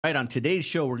Right, on today's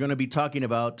show, we're going to be talking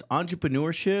about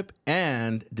entrepreneurship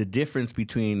and the difference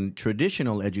between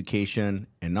traditional education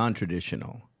and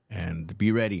non-traditional. And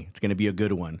be ready. It's going to be a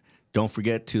good one. Don't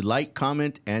forget to like,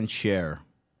 comment, and share.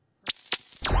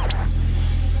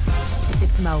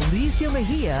 It's Mauricio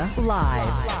Mejia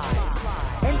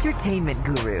Live. Entertainment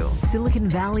guru, Silicon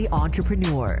Valley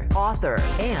entrepreneur, author,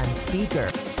 and speaker.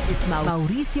 It's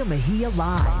Mauricio Mejia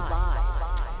Live.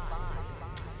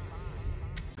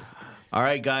 All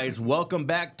right, guys, welcome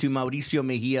back to Mauricio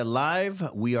Mejia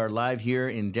Live. We are live here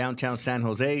in downtown San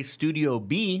Jose, Studio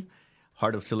B,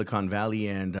 heart of Silicon Valley,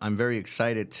 and I'm very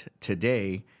excited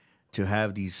today to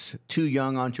have these two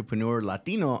young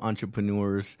Latino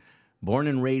entrepreneurs, born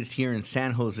and raised here in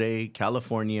San Jose,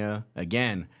 California,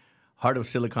 again, heart of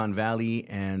Silicon Valley,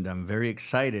 and I'm very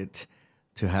excited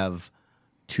to have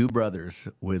two brothers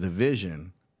with a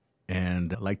vision,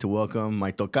 and I'd like to welcome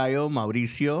my tocayo,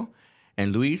 Mauricio,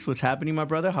 and Luis. What's happening, my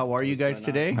brother? How are you guys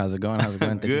today? How's it going?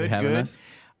 Thank you for having us.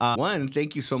 One,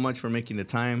 thank you so much for making the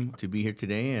time to be here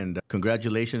today, and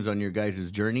congratulations on your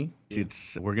guys' journey.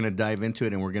 We're going to dive into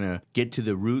it, and we're going to get to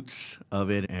the roots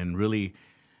of it and really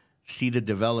see the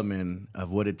development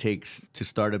of what it takes to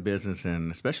start a business,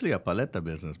 and especially a paleta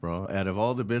business, bro. Out of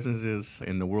all the businesses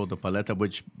in the world of paleta,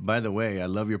 which, by the way, I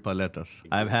love your paletas.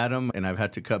 I've had them, and I've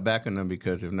had to cut back on them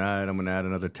because if not, I'm going to add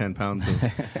another 10 pounds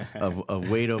of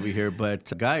weight over here.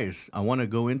 But, guys, I want to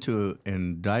go into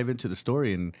and dive into the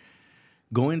story and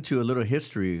go into a little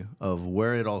history of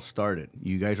where it all started.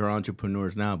 You guys are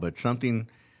entrepreneurs now, but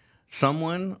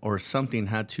someone or something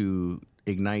had to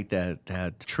ignite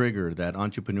that trigger, that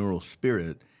entrepreneurial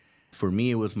spirit. For me,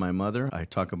 it was my mother. I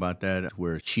talk about that,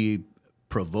 where she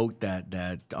provoked that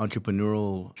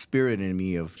entrepreneurial spirit in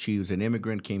me. She was an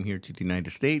immigrant, came here to the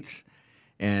United States,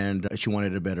 and she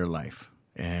wanted a better life.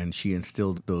 And she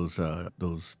instilled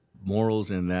those morals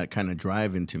and that kind of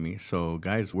drive into me. So,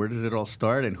 guys, where does it all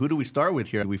start? And who do we start with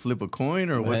here? Do we flip a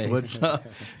coin, or what's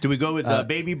do we go with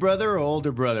baby brother or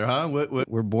older brother, huh? What?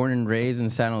 We're born and raised in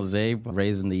San Jose,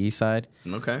 raised in the east side.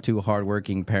 Okay. Two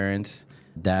hardworking parents.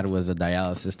 Dad was a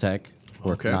dialysis tech,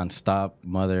 worked nonstop.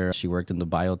 Mother, she worked in the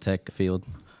biotech field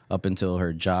up until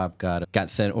her job got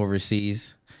sent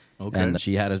overseas. Okay. And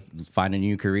she had to find a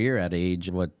new career at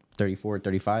age, 34,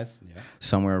 35? Yeah.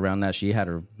 Somewhere around that. She had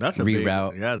to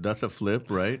reroute. That's a flip,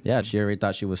 right? Yeah, she already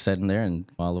thought she was sitting there, and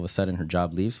all of a sudden her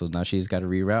job leaves, so now she's got to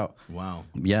reroute. Wow.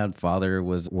 Yeah, father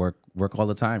was work all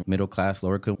the time. Middle class,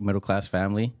 lower middle class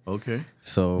family. Okay.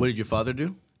 So what did your father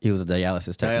do? He was a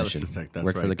dialysis technician.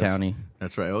 Worked for the county.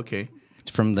 That's right, okay.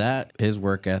 From that, his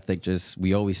work ethic,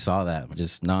 we always saw that,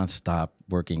 just nonstop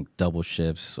working double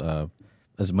shifts,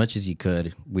 as much as he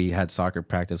could. We had soccer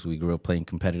practice. We grew up playing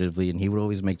competitively, and he would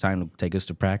always make time to take us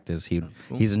to practice.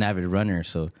 He's an avid runner,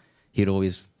 so he'd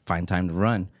always find time to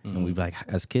run. Mm-hmm. And we'd be like,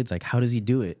 as kids, like, how does he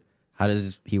do it? How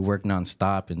does he work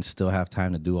nonstop and still have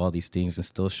time to do all these things and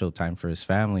still show time for his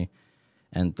family?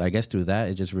 And I guess through that,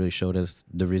 it just really showed us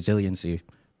the resiliency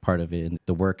part of it and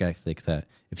the work ethic, that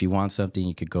if you want something,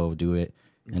 you could go do it,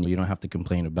 and you don't have to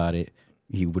complain about it.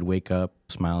 He would wake up,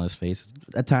 smile on his face.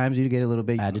 At times, you'd get a little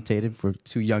bit agitated for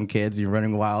two young kids. You're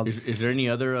running wild. Is there any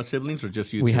other siblings, or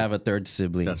just you? We have a third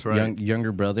sibling. That's right.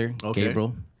 Younger brother,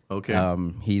 Gabriel. Okay.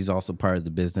 He's also part of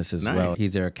the business as well.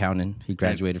 He's their accountant. He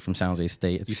graduated from San Jose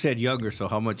State. You said younger, so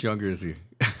how much younger is he?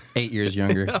 8 years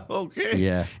younger. Okay.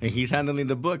 Yeah. And he's handling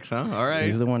the books, huh? All right.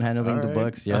 He's the one handling the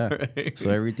books, yeah. Right.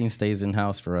 So everything stays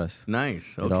in-house for us.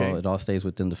 Nice. Okay. It all stays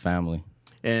within the family.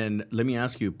 And let me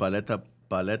ask you, Paleta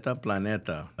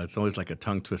Planeta. It's always like a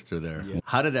tongue twister there. Yeah.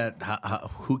 How did that?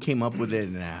 Who came up with it,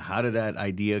 and how did that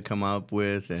idea come up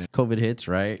with? And COVID hits,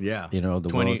 right? Yeah. You know,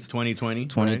 2020.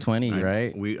 2020,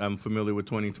 right? I'm familiar with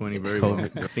 2020 very well.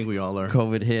 I think we all are.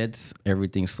 COVID hits,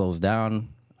 everything slows down.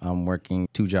 I'm working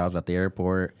 2 jobs at the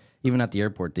airport. Even at the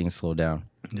airport, things slow down,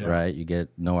 right? You get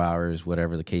no hours,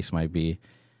 whatever the case might be,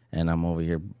 and I'm over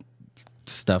here.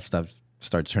 Stuff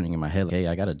starts turning in my head, like, hey,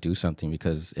 I got to do something,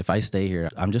 because if I stay here,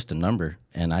 I'm just a number,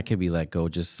 and I could be let go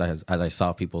just as I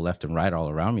saw people left and right all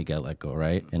around me get let go,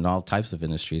 right? In all types of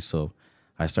industries. So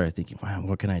I started thinking, wow,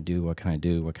 what can I do? What can I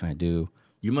do? What can I do?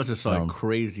 You must have saw a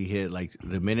crazy hit, like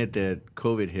the minute that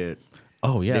COVID hit.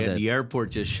 Oh, yeah. The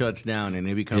airport just shuts down, and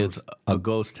it becomes a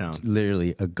ghost town.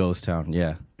 Literally a ghost town,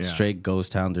 yeah. Straight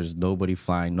ghost town. There's nobody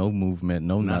flying, no movement,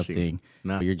 nothing.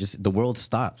 You're just, the world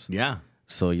stops. Yeah.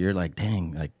 So you're like,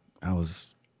 dang, like, I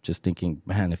was just thinking,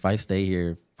 man, if I stay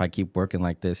here, if I keep working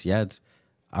like this,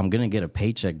 I'm going to get a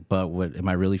paycheck, but am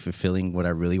I really fulfilling what I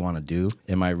really want to do?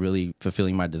 Am I really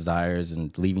fulfilling my desires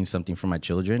and leaving something for my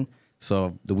children?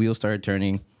 So the wheels started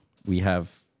turning. We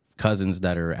have cousins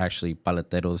that are actually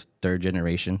paleteros, third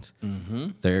generations.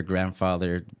 Their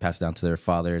grandfather passed down to their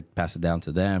father, passed it down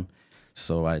to them.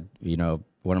 So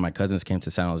one of my cousins came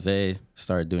to San Jose,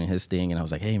 started doing his thing, and I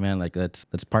was like, hey man, like let's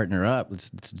partner up, let's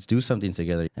do something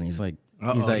together. And he's like,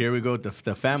 here we go,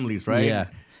 the families, right? Yeah.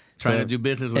 Trying to do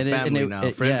business with family now.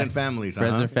 Friends and families.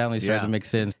 Friends and families started to make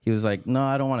sense. He was like, no,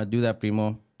 I don't want to do that,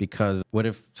 primo, because what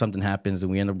if something happens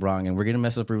and we end up wrong and we're going to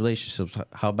mess up relationships?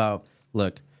 How about,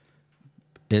 look,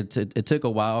 it took a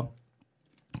while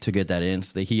to get that in.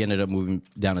 So he ended up moving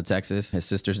down to Texas. His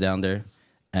sister's down there.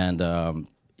 And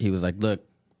he was like, look,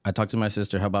 I talked to my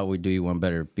sister. How about we do you one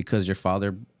better? Because of your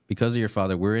father,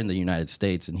 we're in the United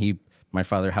States. And my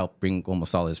father helped bring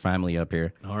almost all his family up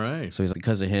here. All right. So he's like,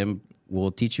 because of him,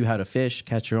 we'll teach you how to fish,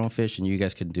 catch your own fish, and you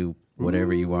guys can do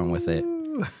whatever you want with it.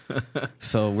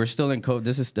 So we're still in COVID.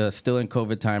 This is still in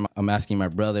COVID time. I'm asking my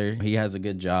brother. He has a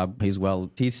good job. He's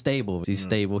stable. He's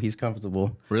stable. He's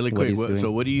comfortable. Really quick.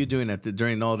 So what are you doing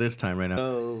during all this time right now?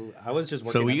 So I was just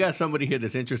working. So we got somebody here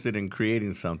that's interested in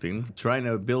creating something, trying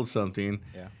to build something.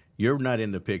 Yeah. You're not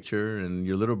in the picture, and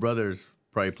your little brother's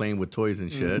probably playing with toys and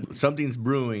shit. Something's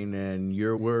brewing, and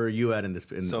where are you at in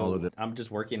all of this? I'm just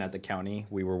working at the county.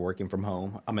 We were working from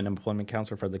home. I'm an employment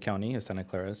counselor for the county of Santa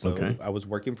Clara. So I was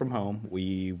working from home.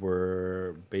 We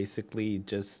were basically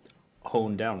just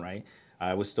honed down, right?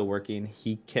 I was still working.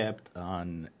 He kept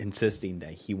on insisting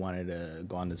that he wanted to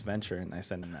go on this venture, and I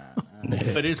said, nah.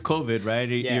 But it's COVID, right?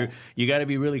 Yeah. You got to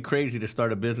be really crazy to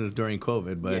start a business during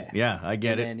COVID. But yeah I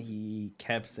get it. And he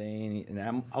kept saying, and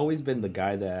I've always been the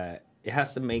guy that it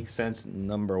has to make sense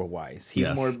number-wise.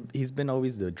 He's been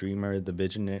always the dreamer, the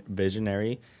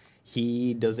visionary.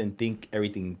 He doesn't think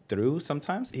everything through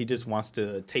sometimes. He just wants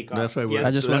to take off. That's why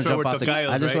I just want to jump off the cliff.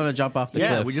 I just want to jump off the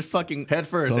cliff. Yeah, we just fucking head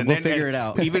first. We'll figure it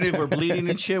out. Even if we're bleeding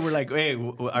and shit, we're like, hey,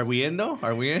 are we in though?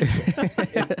 Are we in?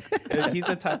 He's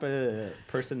the type of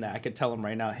person that I could tell him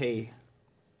right now, hey,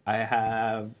 I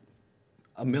have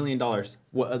 $1 million.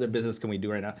 What other business can we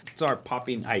do right now? Start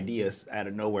popping ideas out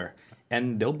of nowhere.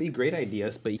 And they'll be great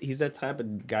ideas, but he's that type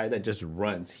of guy that just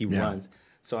runs. He runs.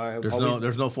 So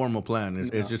there's no formal plan.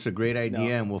 It's just a great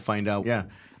idea, and we'll find out. Yeah,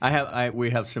 we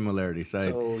have similarities.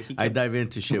 I dive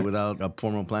into shit without a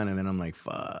formal plan, and then I'm like,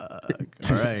 fuck.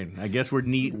 All right, I guess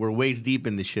we're waist deep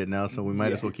in this shit now, so we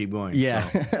might as well keep going. Yeah.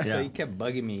 So he kept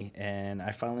bugging me, and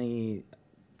I finally,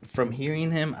 from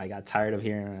hearing him, I got tired of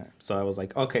hearing it. So I was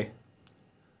like, okay,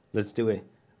 let's do it.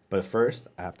 But first,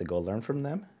 I have to go learn from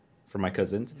them. For my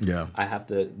cousins, I have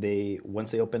to.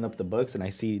 Once they open up the books and I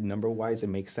see number wise it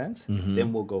makes sense,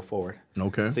 then we'll go forward.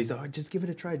 Okay. So he's like, just give it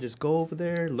a try. Just go over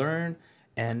there, learn,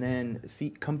 and then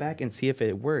come back and see if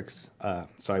it works.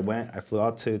 So I flew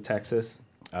out to Texas.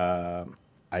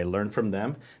 I learned from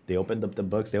them. They opened up the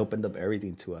books. They opened up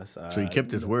everything to us. So he kept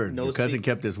his word. Your cousin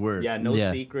kept his word.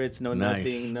 Yeah, secrets,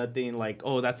 nothing like,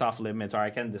 oh, that's off limits, or I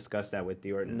can't discuss that with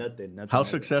you, or nothing. How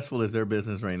successful is their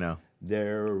business right now?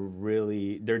 They're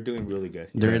doing really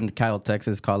good. They're in Kyle,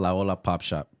 Texas, called La Ola Pop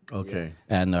Shop. Okay.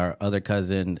 And our other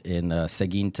cousin in El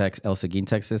Seguin,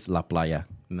 Texas, La Playa.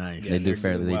 Nice. They do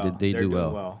fairly. They do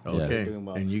well. Okay.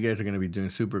 And you guys are going to be doing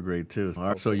super great too. All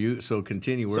right. So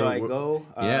continue. So I go.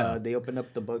 They open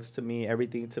up the books to me,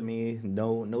 everything to me.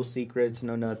 No secrets,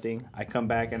 no nothing. I come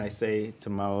back and I say to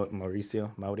Mauricio,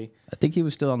 I think he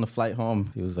was still on the flight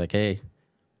home. He was like, "Hey,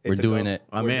 we're doing it.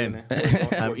 I'm in."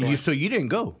 So you didn't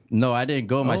go? No, I didn't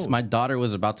go. My daughter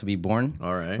was about to be born.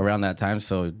 All right. Around that time,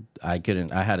 so I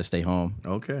couldn't. I had to stay home.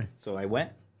 Okay. So I went.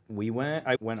 We went.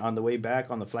 I went on the way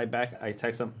back. On the flight back, I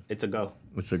text him. It's a go.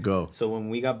 It's a go. So when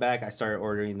we got back, I started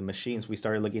ordering the machines. We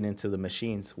started looking into the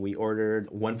machines. We ordered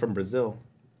one from Brazil.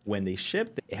 When they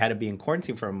shipped, it had to be in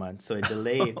quarantine for a month, so it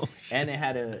delayed. And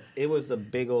it was a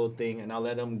big old thing. And I'll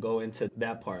let them go into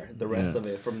that part. The rest of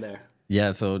it from there.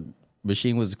 Yeah. So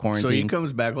machine was quarantined. So he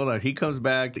comes back. Hold on. He comes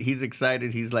back. He's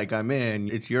excited. He's like, I'm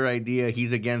in. It's your idea.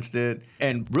 He's against it.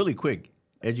 And really quick.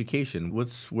 Education. What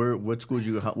school did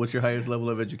you? What's your highest level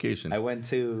of education? I went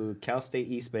to Cal State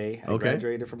East Bay. I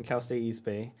graduated from Cal State East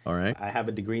Bay. All right. I have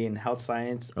a degree in health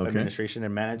science, administration,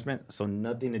 and management. So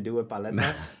nothing to do with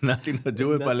Paletas. Nothing to do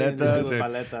with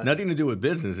Paletas. Nothing to do with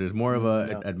business. It's more of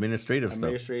a administrative stuff.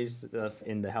 Administrative stuff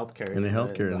in the healthcare. In the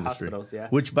healthcare industry. Hospitals, yeah.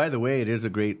 Which, by the way,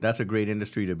 that's a great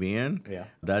industry to be in. Yeah.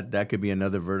 That could be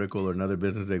another vertical or another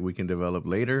business that we can develop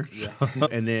later. Yeah.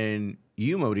 And then.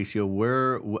 You,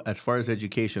 Mauricio, as far as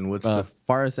education, as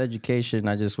far as education,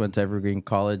 I just went to Evergreen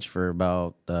College for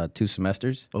about 2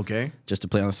 semesters. Okay. Just to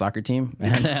play on the soccer team.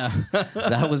 And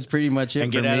that was pretty much it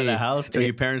and for me. And get out of the house? Tell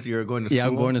your parents you're going to school? Yeah,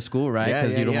 I'm going to school, right?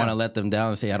 Because you don't want to let them down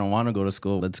and say, I don't want to go to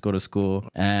school. Let's go to school.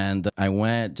 And I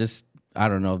went just I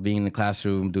don't know, being in the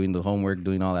classroom, doing the homework,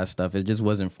 doing all that stuff, it just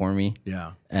wasn't for me.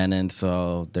 Yeah. And then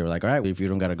so they were like, all right, if you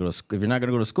don't gotta go to school, if you're not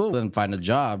gonna go to school, then find a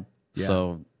job. Yeah.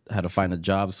 So I had to find a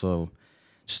job. So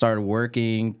started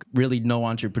working. Really no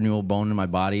entrepreneurial bone in my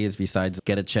body is besides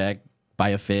get a check, buy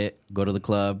a fit, go to the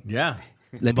club. Yeah.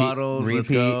 Bottles,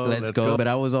 repeat, let's go. But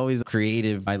I was always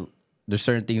creative. There's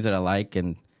certain things that I like,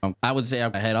 and I would say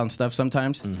I'm ahead on stuff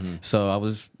sometimes. So I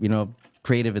was,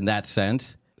 creative in that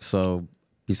sense. So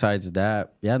besides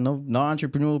that, yeah, no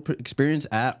entrepreneurial experience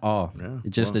at all. Yeah,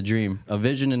 It's just a dream, a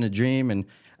vision and a dream. And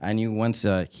I knew once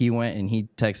he went and he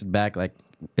texted back like,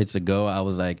 it's a go. I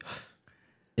was like,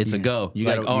 it's a go. You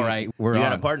like, got all right, we're on. You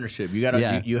got a partnership. You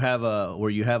got you have where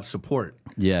you have support.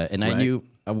 Yeah, and right? I knew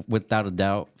without a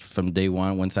doubt from day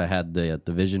one, once I had the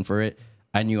vision for it,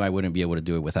 I knew I wouldn't be able to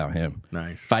do it without him.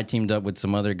 Nice. If I teamed up with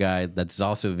some other guy that's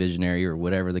also a visionary or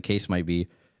whatever the case might be,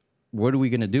 what are we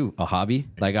gonna do? A hobby?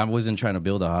 Like I wasn't trying to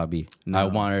build a hobby. No. I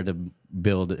wanted to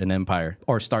build an empire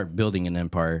or start building an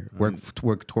empire.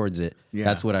 Work towards it. Yeah.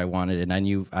 That's what I wanted, and I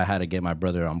knew I had to get my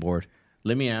brother on board.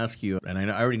 Let me ask you, and I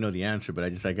already know the answer, but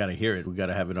I got to hear it. We got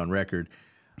to have it on record.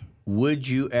 Would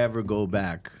you ever go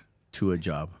back to a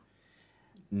job?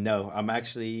 No, I'm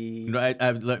actually. In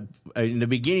the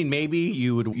beginning, maybe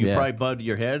you probably butted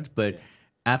your heads, but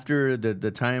after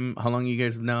the time, how long you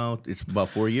guys now? It's about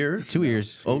 4 years. 2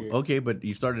 years. Oh, okay, but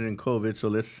you started in COVID, so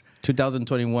let's.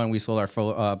 2021, we sold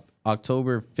our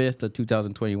October 5th of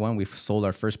 2021. We sold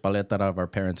our first paleta out of our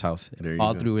parents' house,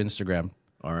 all through Instagram.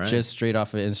 All right. Just straight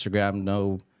off of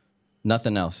Instagram,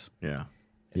 nothing else. Yeah.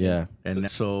 Yeah. And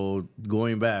so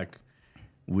going back,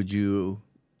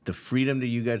 the freedom that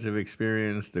you guys have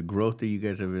experienced, the growth that you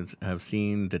guys have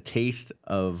seen, the taste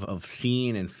of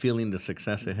seeing and feeling the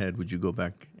success ahead, would you go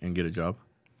back and get a job?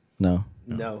 No.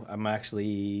 No, I'm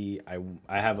actually,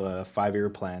 I have a 5-year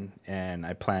plan, and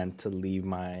I plan to leave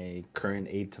my current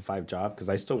 8 to 5 job because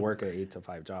I still work at 8 to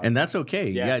 5 job. And that's okay.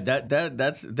 Yeah.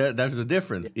 That's the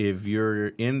difference. If you're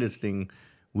in this thing,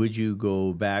 would you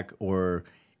go back, or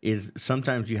is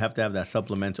sometimes you have to have that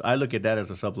supplemental? I look at that as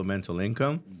a supplemental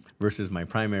income versus my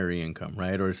primary income,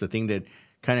 right? Or it's the thing that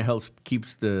kind of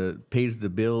pays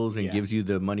the bills and gives you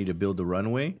the money to build the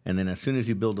runway. And then as soon as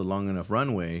you build a long enough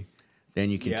runway, then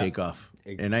you can take off.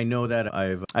 And I know that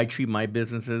I treat my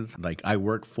businesses like I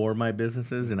work for my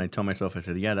businesses, and I tell myself, I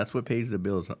said, yeah, that's what pays the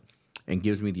bills and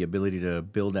gives me the ability to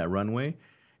build that runway.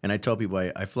 And I tell people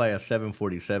I fly a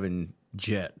 747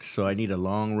 jet, so I need a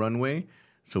long runway.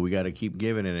 So we got to keep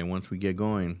giving it, and once we get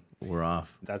going, we're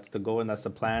off. That's the goal and that's the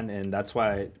plan, and that's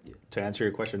why, to answer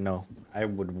your question, no, I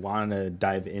would want to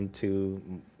dive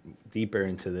deeper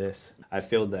into this. I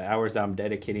feel the hours I'm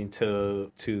dedicating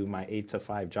to my 8 to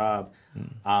 5 job,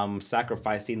 I'm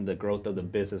sacrificing the growth of the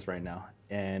business right now.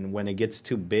 And when it gets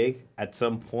too big, at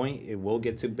some point it will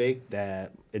get too big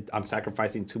that I'm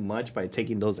sacrificing too much by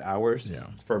taking those hours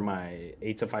for my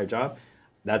 8 to 5 job.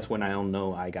 That's when I don't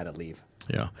know I gotta leave.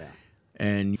 Yeah.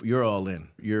 And you're all in.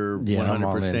 You're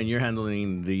 100%. You're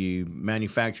handling the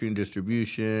manufacturing,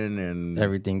 distribution, and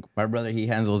everything. My brother, he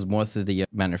handles most of the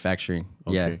manufacturing.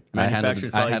 Okay. Yeah,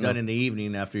 manufacturing's probably done in the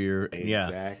evening after your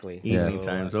evening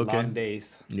times. Okay, long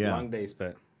days. Long days,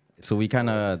 but so we kind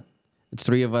of it's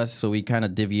 3 of us, so we kind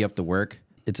of divvy up the work.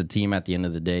 It's a team at the end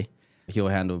of the day. He'll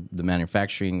handle the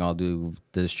manufacturing. I'll do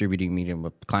the distributing, meeting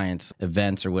with clients,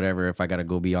 events, or whatever. If I gotta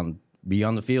go be on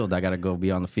the field, I gotta go be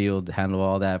on the field, handle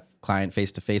all that client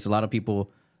face to face. A lot of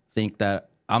people think that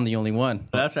I'm the only one.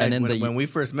 That's right. When we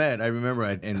first met, I remember,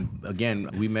 and again,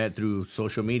 we met through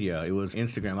social media. It was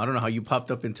Instagram. I don't know how you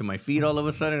popped up into my feed all of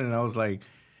a sudden, and I was like,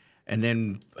 and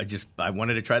then I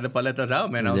wanted to try the paletas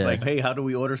out, man. I was like, hey, how do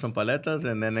we order some paletas?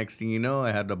 And then next thing you know,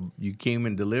 you came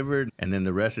and delivered, and then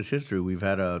the rest is history. We've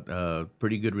had a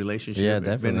pretty good relationship. Yeah, it's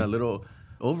definitely. been a little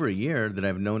over a year that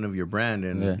I've known of your brand,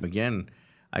 and again,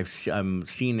 I'm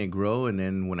seeing it grow, and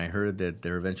then when I heard that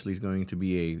there eventually is going to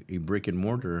be a brick and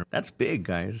mortar, that's big,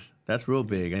 guys. That's real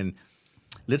big. And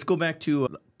let's go back to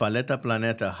Paleta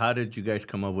Planeta. How did you guys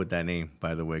come up with that name,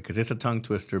 by the way? Because it's a tongue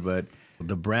twister, but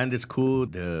the brand is cool.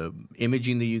 The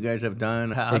imaging that you guys have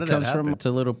done, how did that happen? It comes from, it's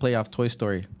a little play off Toy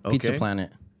Story, Pizza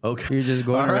Planet. Okay. You're just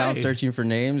going around searching for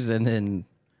names, and then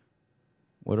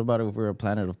what about if we're a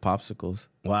planet of popsicles?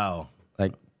 Wow.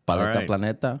 Like Paleta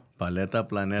Planeta. Paleta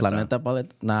Planeta.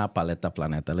 Paleta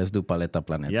Planeta. Let's do Paleta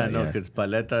Planeta. Yeah, no, because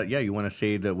Paleta, you want to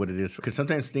say that what it is. Because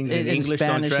sometimes things in English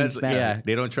don't translate. Yeah,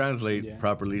 they don't translate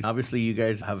properly. Obviously, you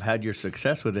guys have had your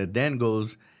success with it. Then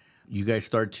you guys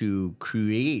start to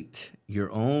create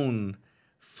your own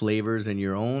flavors and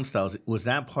your own styles. Was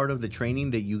that part of the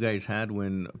training that you guys had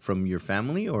from your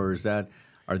family, or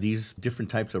are these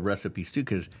different types of recipes too?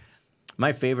 Because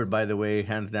My favorite, by the way,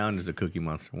 hands down, is the Cookie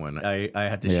Monster one. I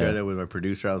had to share that with my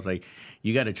producer. I was like,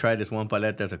 you got to try this one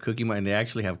paleta as a cookie monster. And they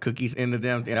actually have cookies in the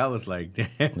damn thing. I was like,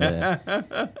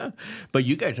 But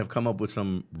you guys have come up with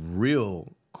some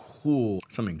real cool,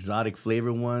 some exotic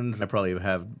flavor ones. I probably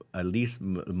have at least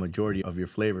the majority of your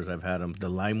flavors. I've had them. The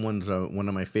lime ones are one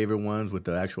of my favorite ones with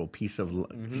the actual piece of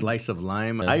slice of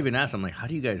lime. I even asked them, like, how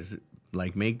do you guys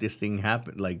like make this thing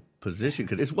happen, like position,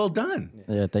 because it's well done.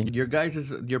 Yeah, thank you. Your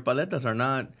paletas are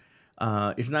not.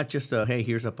 It's not just a, hey,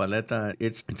 here's a paleta.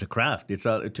 It's a craft.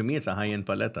 To me, it's a high end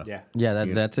paleta. Yeah.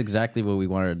 That's exactly what we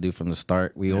wanted to do from the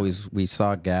start. We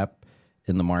saw a gap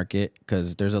in the market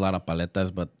because there's a lot of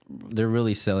paletas, but they're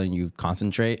really selling you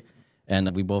concentrate. And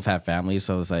we both have families,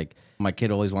 so it's like my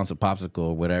kid always wants a popsicle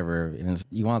or whatever. And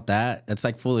you want that? It's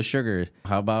like full of sugar.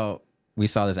 How about we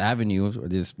saw this avenue or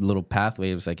this little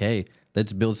pathway? It was like, hey,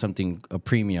 let's build something, a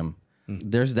premium.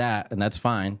 There's that, and that's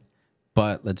fine.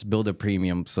 But let's build a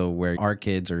premium so where our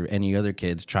kids or any other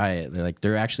kids try it,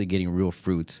 they're actually getting real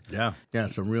fruits. Yeah,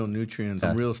 some real nutrients,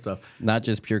 some real stuff. Not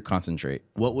just pure concentrate.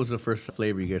 What was the first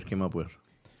flavor you guys came up with?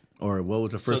 Or what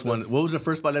was the first one? What was the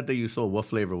first paleta you sold? What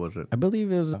flavor was it? I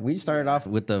believe it was, we started off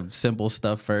with the simple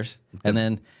stuff first. And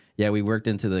then, we worked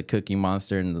into the Cookie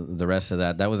Monster and the rest of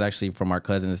that. That was actually from our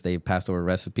cousins. They passed over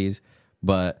recipes.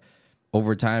 But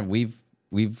over time, we've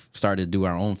started to do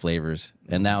our own flavors.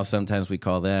 And now sometimes we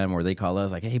call them or they call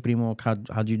us like, hey, Primo,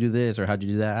 how'd you do this? Or how'd you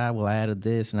do that? Well, I added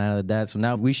this and I added that. So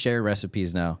now we share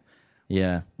recipes now.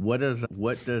 Yeah. What's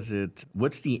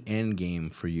the end game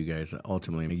for you guys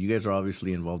ultimately? You guys are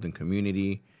obviously involved in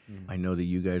community. I know that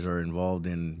you guys are involved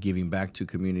in giving back to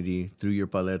community through your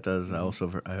paletas. I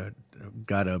also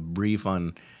got a brief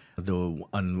on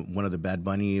one of the Bad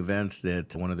Bunny events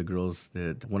that one of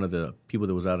the people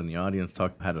that was out in the audience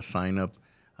had a sign up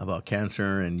about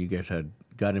cancer, and you guys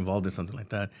got involved in something like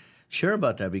that. Share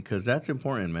about that, because that's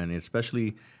important, man,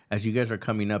 especially as you guys are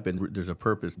coming up and there's a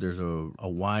purpose, there's a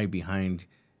why behind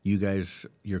you guys,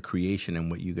 your creation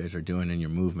and what you guys are doing in your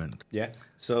movement. Yeah.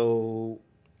 So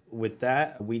with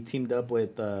that, we teamed up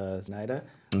with Naida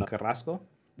Carrasco.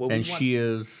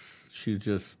 She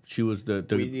was the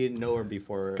we didn't know her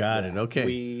before. Got it.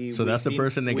 Okay. So that's the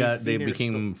person they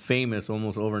became famous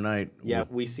almost overnight. Yeah,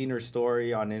 we seen her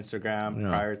story on Instagram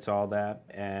prior to all that,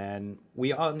 and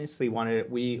we honestly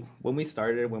wanted when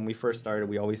we first started,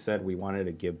 we always said we wanted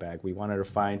to give back. We wanted to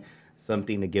find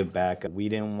something to give back. We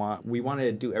wanted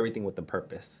to do everything with a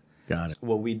purpose. Got it. So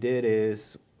what we did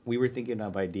is we were thinking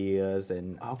of ideas,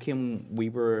 and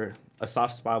a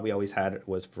soft spot we always had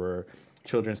was for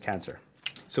children's cancer.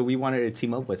 So we wanted to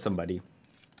team up with somebody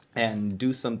and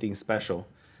do something special.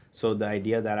 So the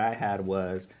idea that I had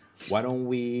was, why don't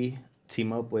we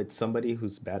team up with somebody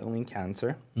who's battling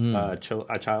cancer, a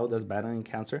child that's battling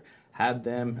cancer, have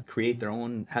them create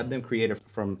it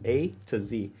from A to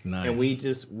Z. Nice. And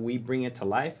we bring it to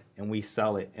life and we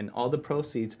sell it. And all the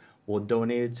proceeds we'll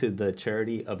donate it to the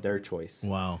charity of their choice.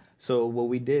 Wow. So what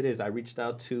we did is I reached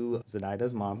out to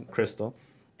Zenaida's mom, Crystal,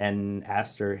 and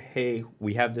asked her, hey,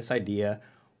 we have this idea.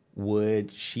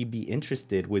 Would she be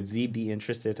interested? Would Z be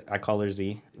interested? I call her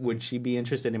Z. Would she be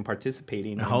interested in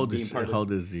participating? How old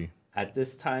is Z? At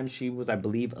this time, she was, I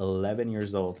believe, 11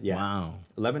 years old. Yeah. Wow.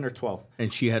 11 or 12.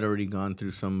 And she had already gone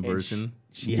through some version?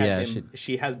 She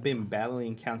has been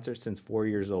battling cancer since 4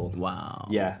 years old. Wow.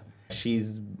 Yeah.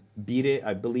 She's beat it,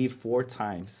 I believe, 4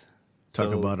 times.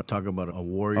 Talk about a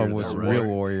warrior. Oh, was a real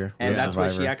warrior. And that's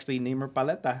why she actually named her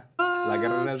Paleta. La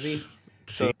Guerrera Z.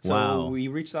 So we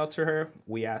reached out to her.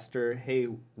 We asked her, hey,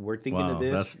 we're thinking of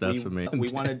this. That's amazing. We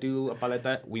want to do a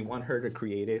paleta. We want her to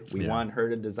create it. We want her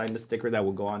to design the sticker that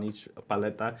will go on each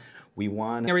paleta. We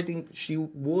want everything. She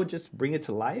will just bring it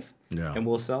to life and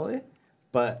we'll sell it.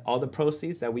 But all the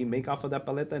proceeds that we make off of that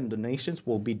paleta and donations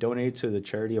will be donated to the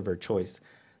charity of her choice.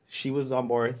 She was on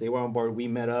board. They were on board. We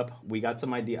met up. We got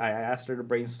some idea. I asked her to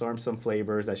brainstorm some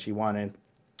flavors that she wanted.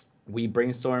 We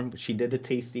brainstormed. She did a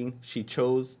tasting. She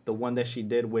chose the one that she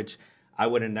did, which I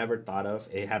would have never thought of.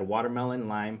 It had watermelon,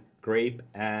 lime, grape,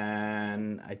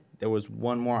 and there was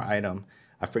one more item.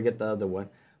 I forget the other one.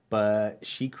 But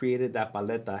she created that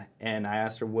paleta, and I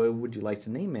asked her, what would you like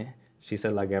to name it? She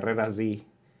said La Guerrera Z.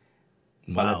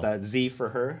 Wow. Paleta Z for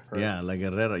her. Yeah, La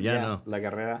Guerrera. Yeah, no. La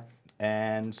Guerrera.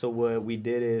 And so what we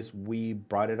did is we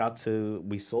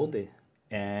sold it.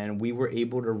 And we were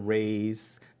able to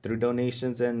raise, through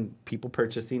donations and people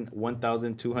purchasing,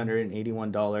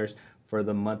 $1,281 for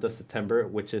the month of September,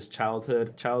 which is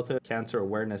Childhood Cancer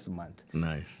Awareness Month.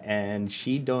 Nice. And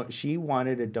she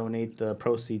wanted to donate the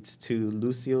proceeds to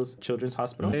Lucio's Children's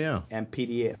Hospital and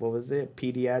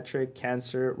Pediatric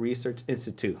Cancer Research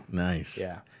Institute. Nice.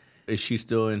 Yeah. Is she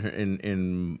still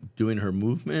in doing her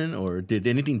movement, or did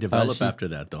anything develop after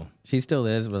that though? She still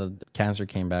is, but cancer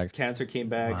came back. Cancer came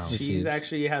back. Wow. She's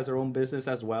actually has her own business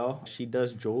as well. She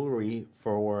does jewelry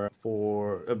for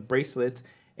bracelets,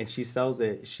 and she sells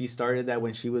it. She started that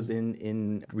when she was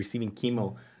in receiving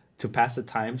chemo. To pass the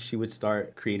time, she would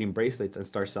start creating bracelets and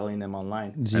start selling them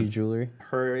online. Z Jewelry.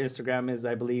 Her Instagram is,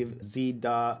 I believe,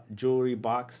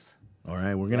 z.jewelrybox. All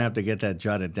right, we're gonna have to get that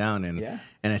jotted down, and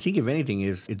I think if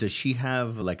anything, does she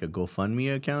have like a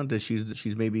GoFundMe account that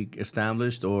she's maybe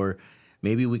established, or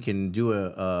maybe we can do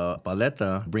a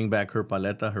paleta, bring back her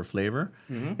paleta, her flavor,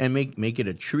 and make it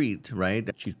a treat, right?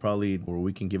 She's probably, or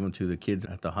we can give them to the kids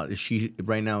at the is she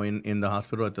right now in the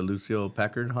hospital at the Lucille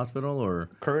Packard Hospital, or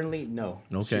currently no?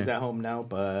 Okay, she's at home now,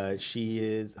 but she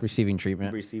is receiving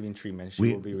treatment. She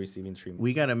will be receiving treatment.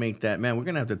 We got to make that, man. We're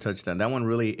gonna have to touch that. That one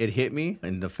really it hit me,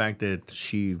 and the fact that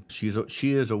she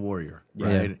is a warrior,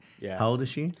 right? Yeah. How old is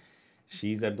she?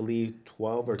 She's, I believe,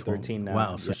 12 or 13 now.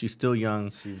 Wow, so she's still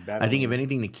young. She's I think if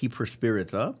anything, to keep her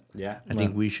spirits up, I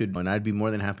think we should, and I'd be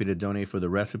more than happy to donate for the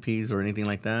recipes or anything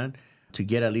like that, to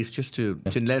get at least just to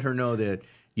let her know that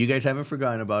you guys haven't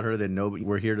forgotten about her, that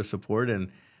we're here to support,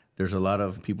 and there's a lot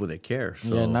of people that care.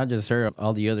 So. Yeah, not just her,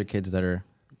 all the other kids that are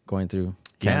going through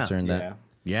cancer and that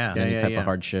any type of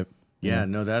hardship. Yeah,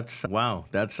 no, that's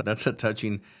a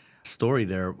touching story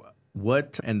there.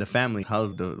 What, and the family,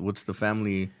 what's the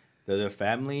family? The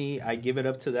family, I give it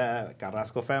up to that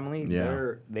Carrasco family.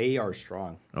 Yeah. They are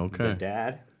strong. Okay. The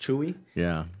dad, Chuy.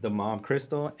 Yeah. The mom,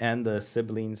 Crystal, and the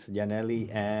siblings,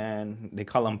 Yaneli, and they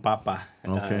call him Papa.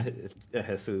 Okay.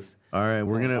 Jesus. All right,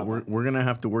 we're gonna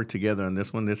have to work together on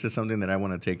this one. This is something that I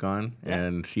want to take on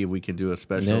and see if we can do a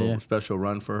special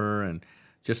run for her, and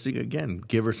just to, again,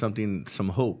 give her some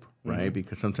hope, right?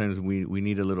 Because sometimes we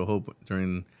need a little hope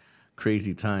during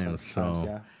crazy times.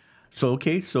 So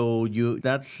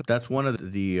that's one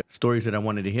of the stories that I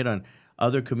wanted to hit on.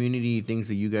 Other community things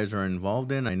that you guys are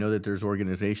involved in. I know that there's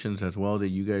organizations as well that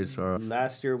you guys are.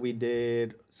 Last year we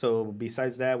did. So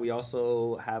besides that, we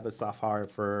also have a soft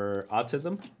heart for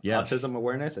autism. Yes. Autism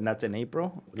awareness, and that's in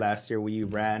April. Last year we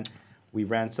ran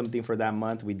something for that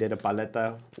month. We did a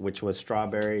paleta, which was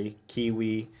strawberry,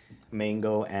 kiwi,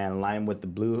 mango, and lime with the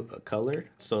blue color.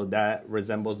 So that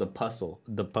resembles the puzzle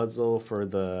for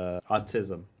the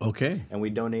autism. Okay. And we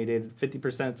donated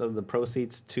 50% of the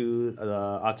proceeds to the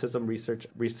Autism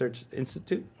Research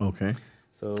Institute. Okay.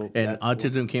 So and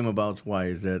autism came about. Why?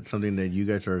 Is that something that you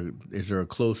guys is there a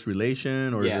close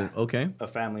relation, or is it okay? A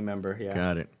family member, yeah.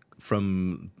 Got it.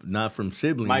 Not from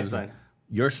siblings. My son.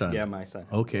 Your son? Yeah, my son.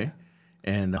 Okay. Yeah.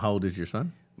 And how old is your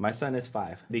son? My son is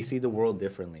 5. They see the world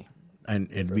differently. And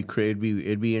it'd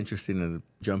be interesting to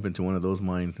jump into one of those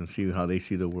minds and see how they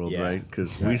see the world, right?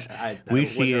 Because we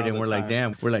see it and we're like,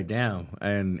 damn.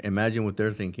 And imagine what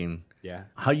they're thinking. Yeah.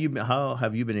 How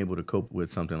have you been able to cope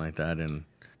with something like that? And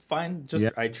fine.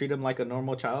 I treat him like a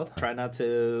normal child. Try not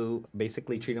to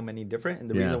basically treat him any different. And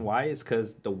the reason why is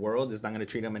because the world is not going to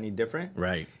treat him any different.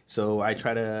 Right. So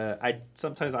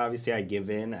sometimes obviously I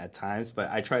give in at times, but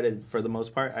for the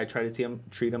most part, I try to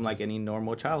treat him like any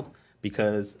normal child.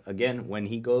 Because, again, when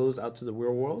he goes out to the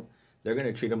real world, they're going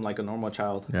to treat him like a normal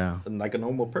child, like a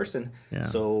normal person. Yeah.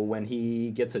 So when he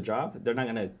gets a job, they're not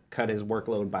going to cut his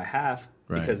workload by half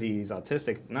because he's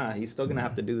autistic. Nah, he's still going to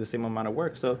have to do the same amount of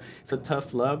work. So it's a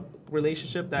tough love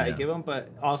relationship that I give him,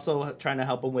 but also trying to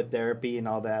help him with therapy and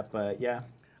all that. But, yeah.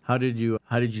 How did you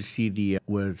see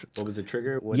what was the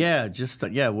trigger? We're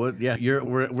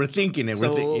thinking it.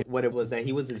 So what it was that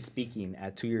he wasn't speaking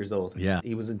at 2 years old. Yeah.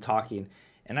 He wasn't talking.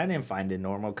 And I didn't find it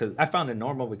normal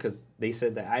because they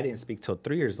said that I didn't speak till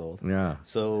 3 years old. Yeah.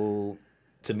 So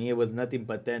to me, it was nothing.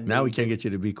 But then now we can't get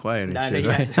you to be quiet and shit,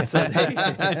 right?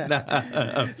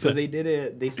 So they did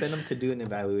it. They sent him to do an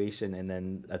evaluation, and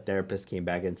then a therapist came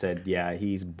back and said, "Yeah,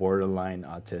 he's borderline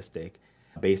autistic,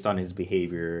 based on his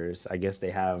behaviors. I guess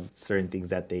they have certain things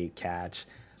that they catch."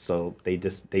 So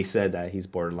they said that he's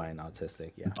borderline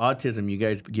autistic. Yeah. Autism. You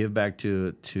guys give back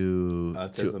to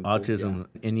autism.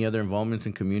 Any other involvements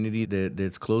in community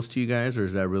that's close to you guys, or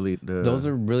is that really Those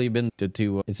have really been the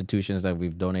 2 institutions that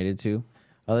we've donated to.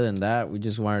 Other than that, we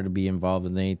just wanted to be involved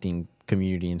in anything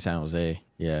community in San Jose.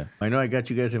 Yeah. I know I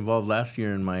got you guys involved last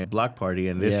year in my block party,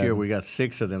 and this year we got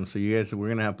 6 of them. So we're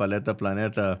gonna have Paleta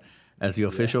Planeta as the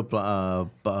official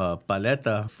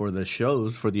paleta for the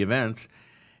shows, for the events.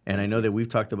 And I know that we've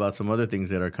talked about some other things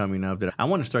that are coming up that I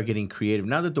want to start getting creative.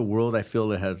 Now that the world, I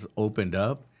feel, it has opened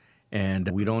up and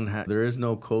there is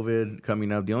no COVID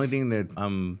coming up. The only thing that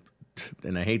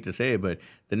and I hate to say it, but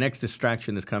the next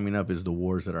distraction that's coming up is the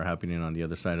wars that are happening on the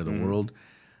other side of the world.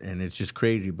 And it's just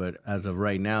crazy. But as of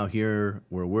right now, here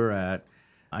where we're at,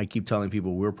 I keep telling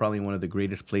people we're probably one of the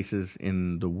greatest places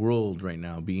in the world right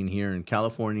now, being here in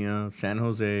California, San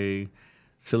Jose,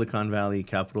 Silicon Valley,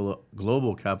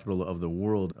 global capital of the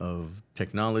world of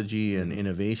technology and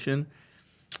innovation.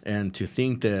 And to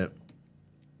think that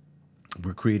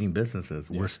we're creating businesses,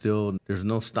 we're still, there's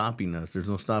no stopping us. There's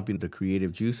no stopping the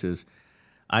creative juices.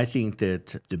 I think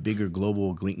that the bigger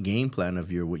global game plan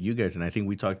of what you guys, and I think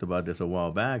we talked about this a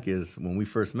while back, is when we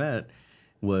first met,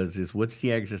 is what's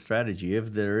the exit strategy?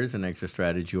 If there is an exit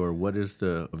strategy, or what is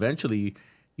eventually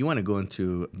you want to go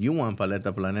into, you want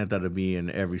Paleta Planeta to be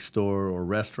in every store or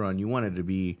restaurant. You want it to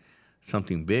be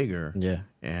something bigger. Yeah.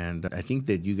 And I think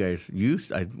that you guys,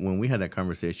 when we had that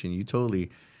conversation,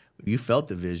 you felt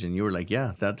the vision. You were like,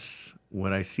 yeah, that's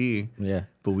what I see. Yeah.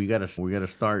 But we gotta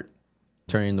start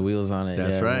turning the wheels on it.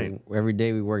 That's right. Every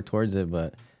day we work towards it,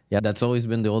 but yeah, that's always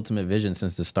been the ultimate vision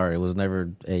since the start. It was never,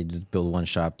 hey, just build 1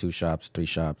 shop, 2 shops, 3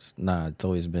 shops. Nah, it's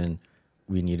always been,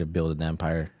 we need to build an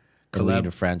empire. We need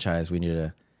a franchise. We need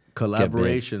to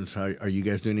collaborations. Are you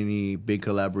guys doing any big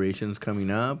collaborations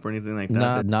coming up or anything like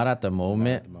that? Not at the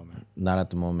moment. Not at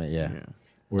the moment. Yeah.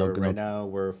 Right now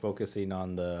we're focusing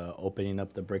on the opening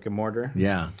up the brick and mortar.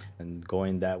 Yeah. And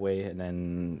going that way, and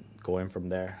then going from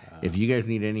there. If you guys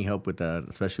need any help with that,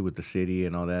 especially with the city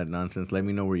and all that nonsense, let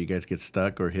me know where you guys get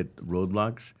stuck or hit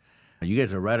roadblocks. You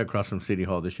guys are right across from City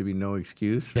Hall. There should be no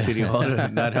excuse for City Hall to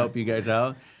not help you guys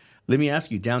out. Let me ask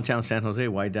you, downtown San Jose,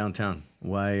 why downtown?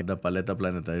 Why the Paleta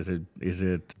Planeta? Is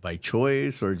it by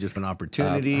choice or just an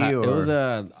opportunity? It was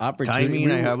an opportunity.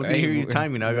 Timing? I wasn't hearing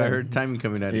timing. I heard timing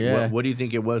coming at it. Yeah. What do you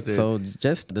think it was? So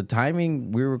just the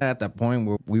timing, we were at that point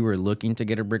where we were looking to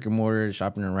get a brick and mortar,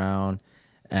 shopping around,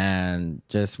 and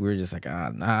we were just like,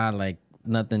 like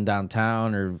nothing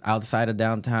downtown or outside of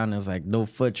downtown. It was like no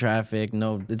foot traffic,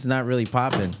 it's not really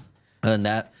popping. And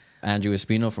that Andrew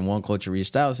Espino from One Culture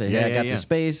reached out, saying, "Hey, I got the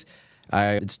space.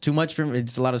 It's too much for me.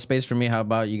 It's a lot of space for me. How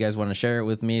about you guys want to share it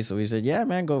with me?" So we said, "Yeah,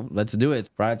 man, go. Let's do it."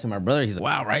 Brought it to my brother. He's like,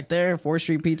 "Wow, right there, 4th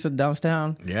Street Pizza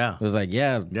downtown." Yeah, it was like,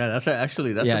 "Yeah, that's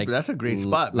a great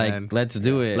spot, like, man. Let's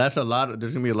do it." That's a lot.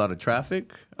 There's gonna be a lot of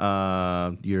traffic.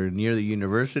 You're near the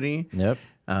university. Yep.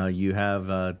 You have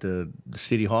the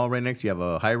City Hall right next. You have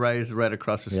a high rise right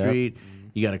across the street.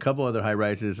 You got a couple other high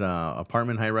rises,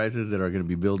 apartment high rises that are going to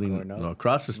be building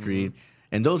across the street,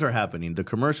 and those are happening. The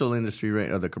commercial industry,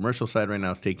 the commercial side right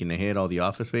now is taking a hit, all the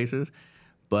office spaces,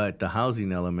 but the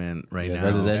housing element now,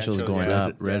 residential is going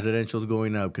up. Residential is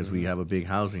going up because we have a big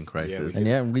housing crisis.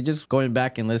 And we just going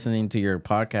back and listening to your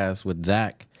podcast with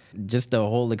Zach. Just the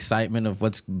whole excitement of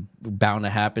what's bound to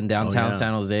happen downtown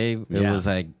San Jose. It was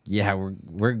like,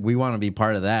 we want to be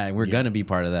part of that, and we're going to be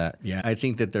part of that. Yeah, I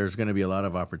think that there's going to be a lot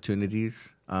of opportunities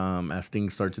as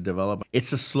things start to develop.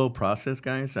 It's a slow process,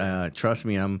 guys. Trust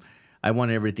me, I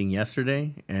want everything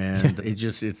yesterday, and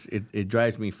it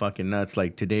drives me fucking nuts.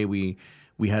 Like today, we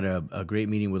had a great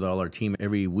meeting with all our team.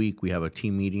 Every week we have a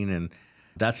team meeting, and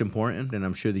that's important. And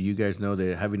I'm sure that you guys know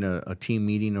that having a team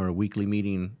meeting or a weekly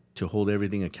meeting to hold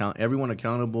everyone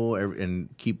accountable,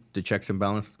 and keep the checks and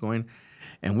balances going.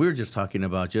 And we were just talking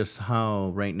about just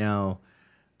how right now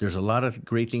there's a lot of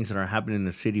great things that are happening in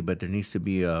the city, but there needs to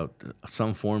be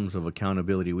some forms of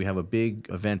accountability. We have a big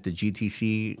event, the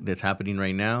GTC, that's happening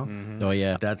right now. Mm-hmm. Oh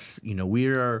yeah, that's we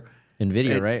are.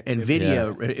 NVIDIA, right?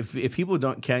 NVIDIA. If people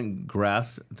can't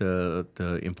grasp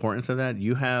the importance of that,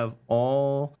 you have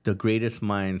all the greatest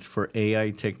minds for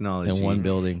AI technology in one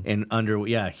building, and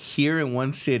here in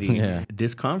one city. Yeah.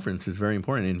 This conference is very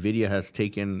important. NVIDIA has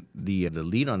taken the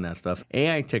lead on that stuff.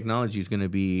 AI technology is going to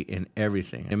be in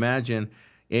everything. Imagine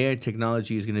AI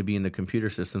technology is going to be in the computer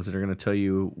systems that are going to tell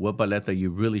you what paleta you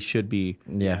really should be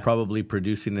probably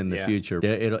producing in the future.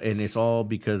 And it's all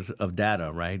because of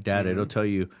data, right? Data. It'll tell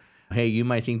you, hey, you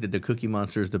might think that the Cookie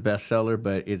Monster is the best seller,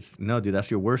 but no, dude, that's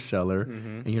your worst seller.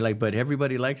 And you're like, but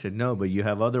everybody likes it. No, but you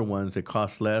have other ones that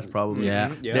cost less, probably. Yeah.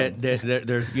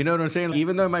 There's, you know what I'm saying?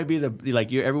 Even though it might be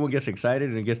everyone gets excited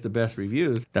and it gets the best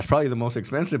reviews, that's probably the most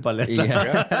expensive paleta.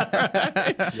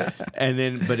 Yeah. And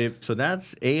then, so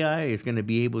that's AI is going to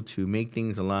be able to make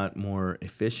things a lot more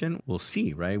efficient. We'll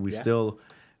see, right?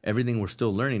 Everything we're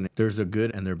still learning. There's the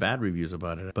good and there are bad reviews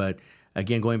about it. But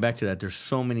again, going back to that, there's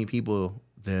so many people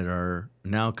that are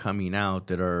now coming out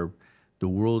the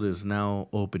world is now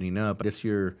opening up. This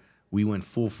year, we went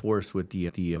full force with the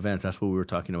events. That's what we were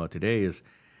talking about today is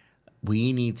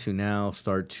we need to now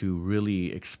start to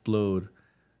really explode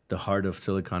the heart of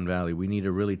Silicon Valley. We need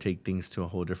to really take things to a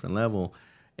whole different level.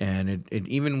 And it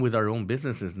even with our own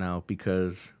businesses now,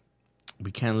 because we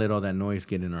can't let all that noise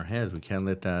get in our heads. We can't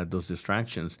let those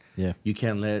distractions. Yeah. You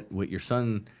can't let what your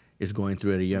son is going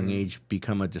through at a young age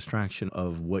become a distraction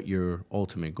of what your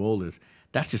ultimate goal is.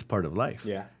 That's just part of life.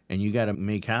 Yeah. And you got to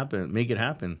make it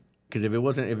happen. Because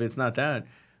if it's not that,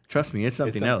 trust me, it's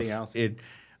something else.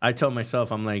 I tell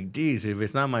myself, I'm like, geez, if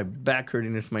it's not my back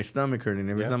hurting, it's my stomach hurting.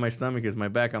 If it's not my stomach, it's my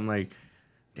back. I'm like,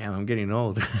 damn, I'm getting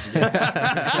old.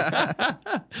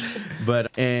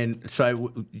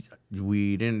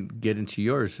 We didn't get into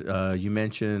yours. You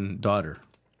mentioned daughter.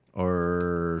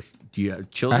 Or do you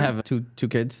have children? I have two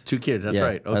kids. 2 kids, that's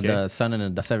right. Okay. The son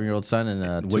and a 7-year-old son and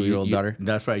a 2-year-old daughter.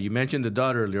 That's right. You mentioned the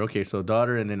daughter earlier. Okay, so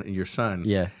daughter and then your son.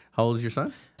 Yeah. How old is your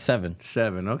son? 7.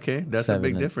 7. Okay, that's 7 a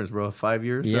big difference, bro. 5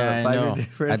 years. Yeah, 5 I know. year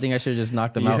difference. I think I should have just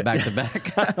knocked them out back to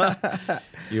back.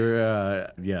 You're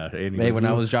yeah. Anyways, Hey, when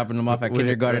I was dropping them off at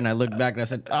kindergarten, I looked back and I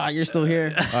said, you're still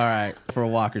here? All right, for a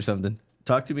walk or something.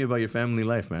 Talk to me about your family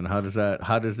life, man. How does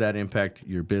that impact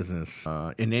your business?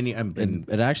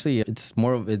 It actually it's a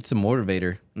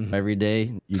motivator. Every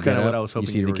day you kind of up, what I was hoping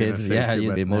you see you the were gonna kids. say Yeah,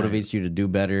 too, it motivates you to do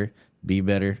better, be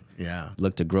better. Yeah.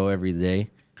 Look to grow every day.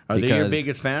 Are they your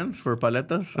biggest fans for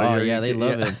Paletas? They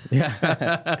love it. Yeah.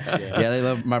 Yeah, they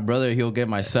love my brother. He'll get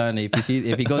my son if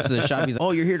he goes to the shop. He's like,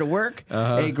 "Oh, you're here to work?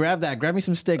 Hey, grab that. Grab me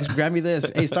some sticks. Grab me this.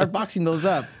 Hey, start boxing those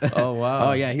up." Oh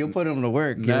wow. Oh yeah, he'll put them to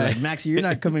work. Nice. You're like, Maxie, you're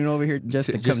not coming over here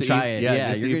just to come try it.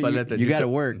 Yeah, you got to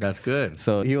work. That's good.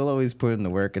 So he'll always put in the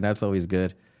work, and that's always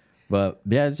good. But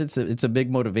yeah, it's a big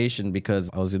motivation because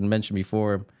I was going to mention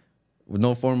before, with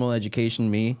no formal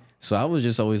education, so I was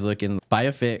just always looking, buy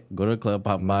a fit, go to the club,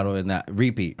 pop a bottle, and that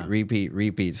repeat.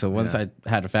 So once I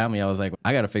had a family, I was like,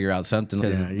 I got to figure out something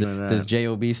because this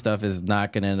JOB stuff is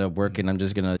not going to end up working. I'm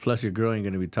just going to. Plus, your girl ain't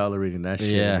going to be tolerating that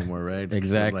shit anymore, right?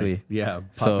 Exactly. So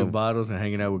popping bottles and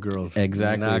hanging out with girls.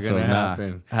 Exactly. Not going to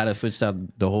happen. I had to switch out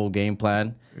the whole game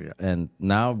plan. Yeah. And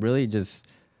now really just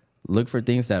look for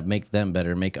things that make them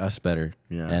better, make us better,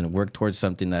 and work towards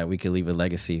something that we could leave a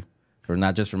legacy for,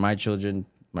 not just for my children,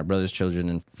 my brother's children,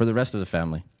 and for the rest of the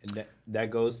family. And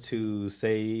that goes to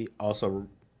say also,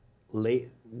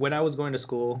 when I was going to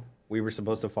school, we were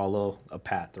supposed to follow a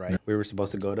path, right? We were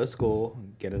supposed to go to school,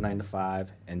 get a 9 to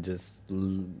 5, and just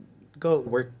go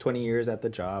work 20 years at the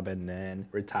job and then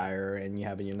retire, and you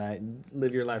have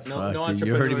live your life. No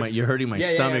entrepreneurship. You're hurting my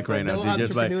stomach right now. No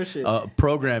just like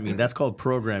programming. That's called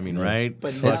programming, right?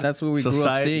 But that's what we grew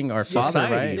up seeing. Our father,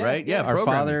 right? Yeah, our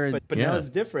father. But now it's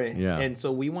different. Yeah. And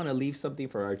so we want to leave something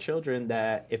for our children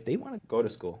that if they want to go to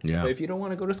school, but if you don't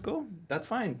want to go to school, that's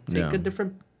fine.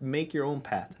 Make your own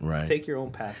path. Right. Take your own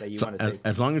path that you want to take.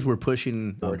 As long as we're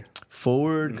pushing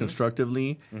forward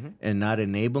constructively and not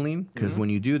enabling, because when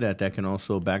you do that can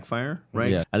also backfire,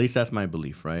 right? Yeah. At least that's my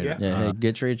belief, right? Yeah. Hey,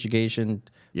 get your education,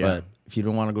 but if you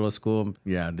don't want to go to school,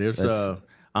 there's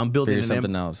I'm building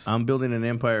something else. I'm building an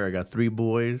empire. I got 3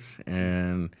 boys,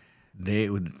 and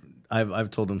I've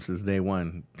told them since day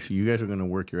one, you guys are going to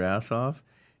work your ass off.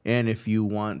 And if you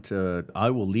want to, I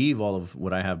will leave all of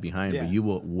what I have behind, but you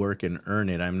will work and earn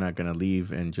it. I'm not going to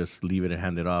leave and just leave it and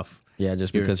hand it off. Yeah,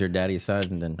 just because you're daddy's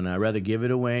son. And I'd rather give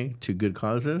it away to good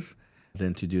causes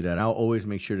than to do that. I'll always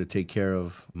make sure to take care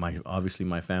of obviously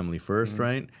my family first,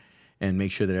 right? And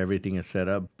make sure that everything is set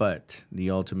up. But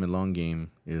the ultimate long game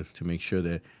is to make sure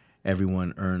that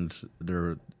everyone earns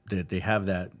that they have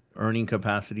that earning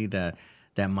capacity, that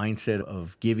mindset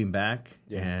of giving back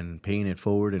and paying it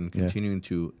forward and continuing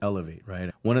to elevate,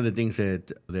 right? One of the things that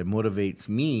motivates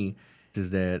me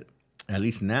is that, at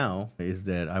least now, is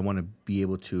that I want to be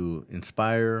able to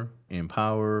inspire,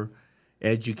 empower,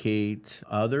 educate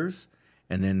others,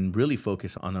 and then really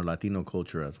focus on our Latino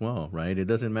culture as well, right? It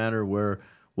doesn't matter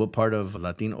what part of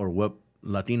Latino or what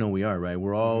Latino we are, right?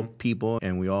 We're all people,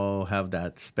 and we all have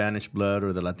that Spanish blood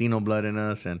or the Latino blood in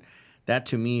us, and that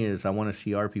to me is, I want to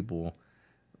see our people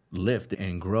lift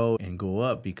and grow and go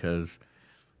up, because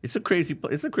it's a crazy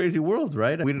world,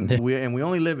 right? We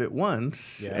only live it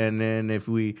once, and then if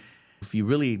you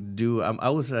really do, I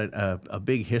was a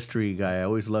big history guy. I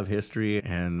always love history,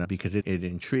 and because it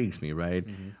intrigues me, right?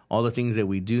 All the things that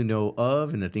we do know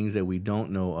of and the things that we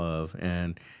don't know of,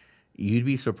 and you'd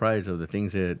be surprised of the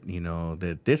things that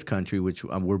that this country, which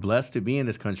we're blessed to be in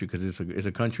this country because it's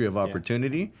a country of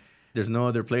opportunity. There's no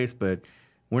other place, but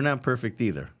we're not perfect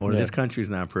either, or this country's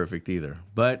not perfect either.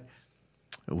 But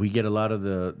we get a lot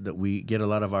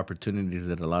of opportunities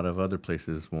that a lot of other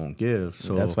places won't give.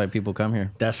 So that's why people come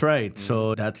here. That's right.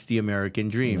 So that's the American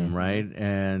dream, right?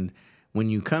 And when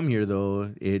you come here,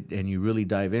 though, and you really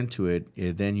dive into it,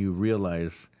 then you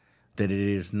realize that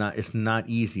it's not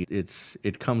easy.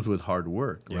 It comes with hard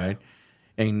work, right?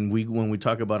 And when we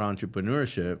talk about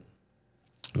entrepreneurship,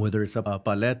 whether it's a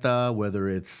paleta, whether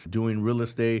it's doing real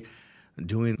estate,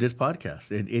 doing this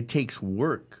podcast, it takes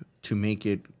work to make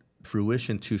it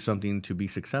fruition to something to be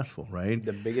successful, right?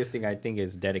 The biggest thing I think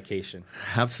is dedication.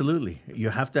 Absolutely. You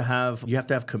have to have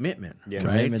commitment, Yeah.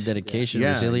 right? Commitment, dedication,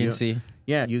 Yeah, resiliency.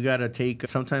 you got to take,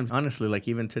 sometimes, honestly, like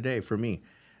even today for me,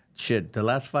 the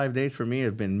last 5 days for me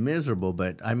have been miserable,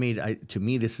 but to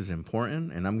me, this is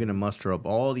important, and I'm going to muster up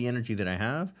all the energy that I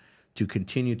have to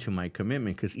continue to my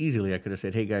commitment, because easily I could have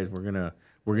said, hey guys, we're going to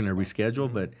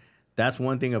reschedule, but that's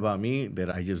one thing about me that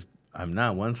I'm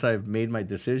not. Once I've made my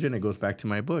decision, it goes back to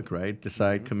my book, right?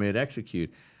 Decide, commit,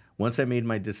 execute. Once I made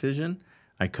my decision,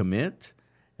 I commit,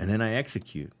 and then I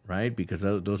execute, right? Because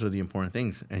those are the important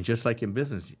things. And just like in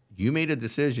business, you made a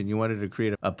decision. You wanted to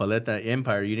create a paleta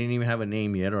empire. You didn't even have a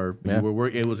name yet, or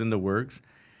it was in the works.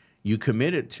 You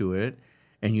committed to it,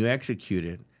 and you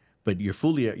executed. But your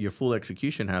full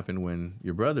execution happened when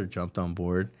your brother jumped on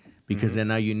board, because then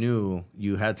now you knew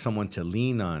you had someone to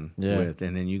lean on with,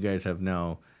 and then you guys have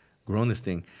now grown this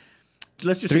thing.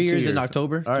 Let's just 3 years in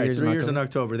October. All right, 3 years in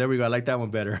October. There we go. I like that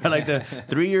one better. I like that.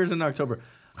 3 years in October.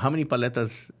 How many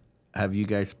paletas have you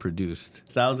guys produced?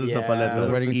 Thousands of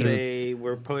paletas.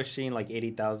 We're pushing like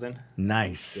 80,000.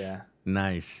 Nice. Yeah.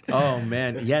 Nice. Oh,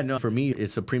 man. Yeah, no, for me,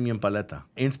 it's a premium paleta.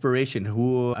 Inspiration.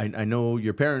 I know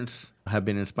your parents have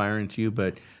been inspiring to you,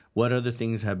 but what other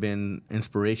things have been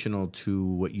inspirational to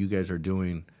what you guys are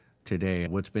doing today?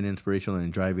 What's been inspirational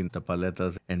in driving the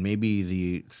paletas, and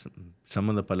maybe some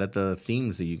of the paleta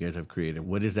themes that you guys have created?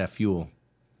 What is that fuel?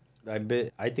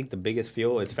 I think the biggest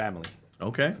fuel is family.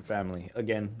 Okay. Family.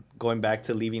 Again, going back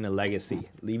to leaving a legacy,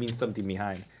 leaving something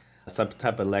behind, some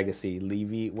type of legacy.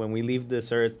 When we leave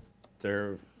this earth,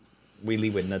 we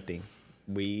leave with nothing.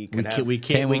 We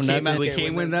came with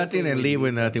nothing and leave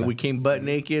with nothing. We came butt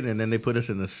naked, and then they put us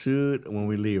in the suit when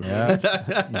we leave.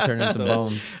 Yeah, you turn into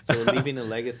bone. So leaving a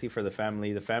legacy for the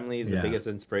family. The family is the biggest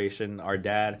inspiration. Our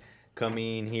dad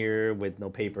coming here with no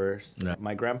papers. Yeah.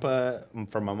 My grandpa,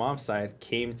 from my mom's side,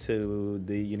 came to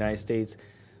the United States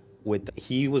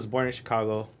he was born in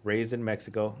Chicago, raised in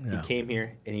Mexico. Yeah. He came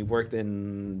here and he worked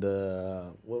in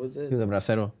what was it? He was a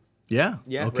bracero. Yeah.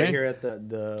 Yeah, okay. Right here at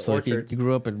the so orchard. He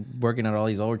grew up working at all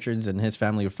these orchards, and his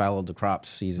family followed the crop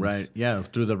seasons. Right, yeah,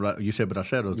 through you said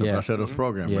braceros, the braceros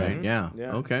program, right? Yeah.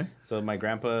 Okay. So my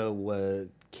grandpa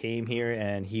came here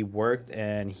and he worked,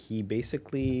 and he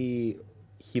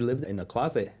lived in a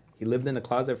closet. He lived in a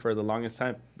closet for the longest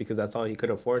time because that's all he could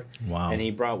afford. Wow. And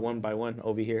he brought one by one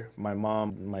over here. My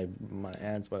mom, my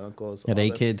aunts, my uncles. Had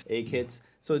 8 kids. 8 kids.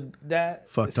 So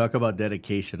that... Talk about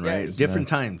dedication, right? Yeah, Different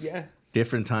times. Yeah.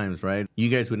 Different times, right? You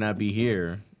guys would not be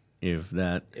here if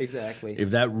that... Exactly. If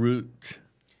that root...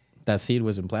 That seed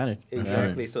was implanted.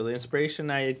 Exactly. Right. So the inspiration,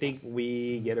 I think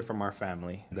we get it from our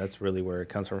family. That's really where it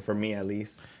comes from, for me at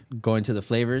least. Going to the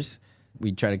flavors...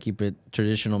 We try to keep it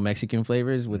traditional Mexican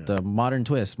flavors with the modern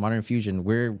twist, modern fusion.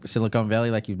 We're Silicon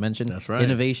Valley, like you mentioned. That's right.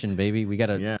 Innovation, baby. We got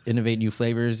to innovate new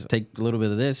flavors, take a little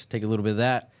bit of this, take a little bit of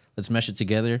that. Let's mesh it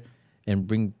together and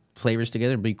bring flavors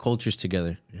together and bring cultures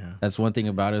together. Yeah. That's one thing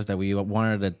about us, that we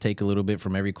wanted to take a little bit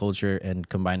from every culture and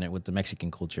combine it with the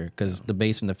Mexican culture, because the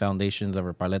base and the foundations of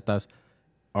our paletas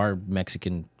are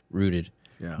Mexican rooted.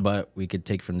 Yeah. But we could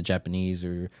take from the Japanese,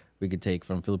 or we could take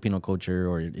from Filipino culture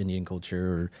or Indian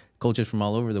culture or cultures from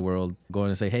all over the world, going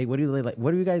and say, hey, what do you like?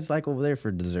 What do you guys like over there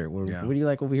for dessert? What do you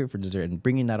like over here for dessert? And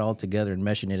bringing that all together and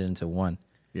meshing it into one.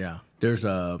 Yeah. There's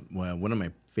one of my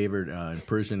favorite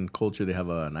Persian culture. They have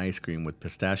an ice cream with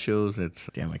pistachios.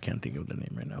 I can't think of the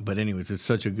name right now. But anyways, it's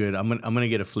such a good. I'm gonna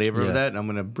get a flavor of that. And I'm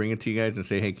gonna bring it to you guys and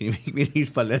say, hey, can you make me these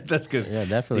paletas? Because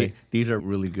definitely these are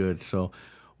really good. So.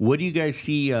 What do you guys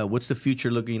see? What's the future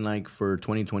looking like for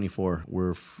 2024?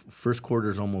 We're first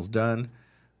quarter's almost done.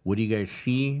 What do you guys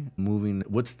see moving?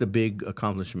 What's the big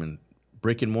accomplishment?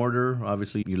 Brick and mortar,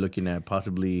 obviously, you're looking at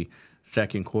possibly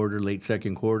late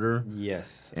second quarter.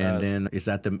 Yes. And then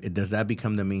does that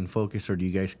become the main focus, or do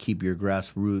you guys keep your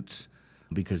grassroots?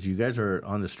 Because you guys are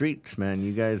on the streets, man.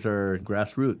 You guys are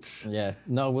grassroots. Yeah.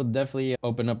 No, we'll definitely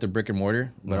open up the brick and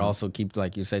mortar, but also keep,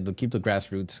 like you said, keep the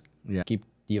grassroots. Yeah. Keep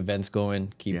the events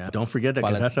going. Don't forget that,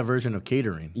 because that's a version of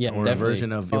catering. Yeah, or definitely. A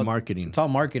version of your marketing. It's all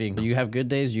marketing. You have good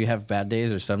days, you have bad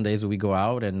days, or some days we go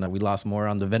out and we lost more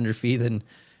on the vendor fee than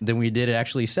we did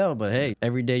actually sell. But hey,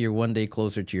 every day you're one day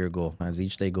closer to your goal as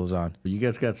each day goes on. You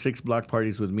guys got 6 block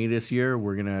parties with me this year.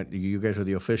 You guys are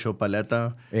the official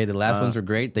Paleta. Hey, the last ones were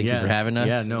great. Thank you for having us.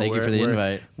 Yeah, no, thank you for the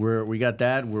invite. We got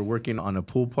that. We're working on a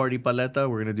pool party Paleta.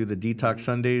 We're gonna do the Detox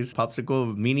Sundays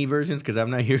popsicle mini versions, because I'm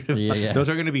not here to. Those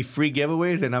are gonna be free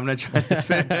giveaways, and I'm not trying to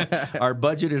spend. Our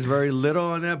budget is very little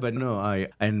on that, but no,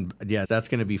 that's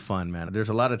gonna be fun, man. There's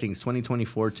a lot of things.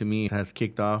 2024 to me has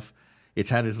kicked off. It's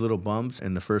had its little bumps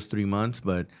in the first 3 months,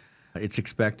 but it's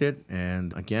expected.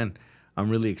 And again, I'm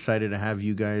really excited to have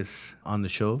you guys on the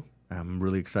show. I'm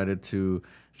really excited to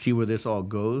see where this all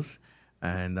goes.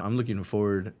 And I'm looking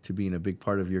forward to being a big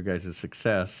part of your guys'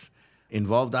 success.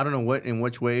 Involved, I don't know in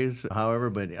which ways, however,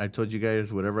 but I told you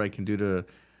guys whatever I can do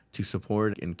to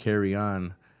support and carry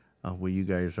on what you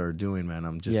guys are doing, man.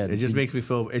 It just makes me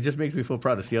feel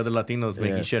proud to see other Latinos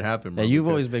making shit happen, bro. Yeah, you've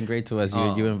always been great to us.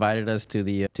 You invited us to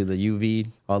the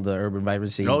UV, all the urban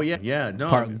vibrancy. Oh yeah,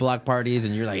 no. Block parties,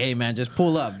 and you're like, hey man, just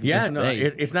pull up. Yeah,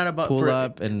 it's not about pull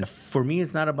up, and for me,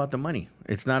 it's not about the money.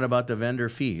 It's not about the vendor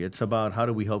fee. It's about how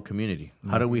do we help community?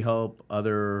 How do we help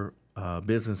other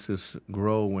businesses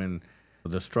grow when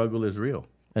the struggle is real?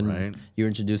 And right? You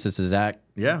introduced us to Zach.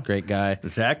 Yeah. Great guy.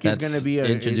 Zach is going to be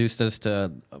introduced us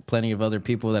to plenty of other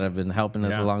people that have been helping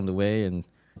us along the way. And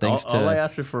thanks all I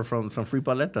asked for from some free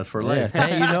paletas for life.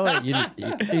 Hey, you know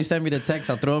it. You send me the text.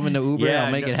 I'll throw them in the Uber. I'll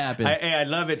make it happen. I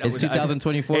love it. It's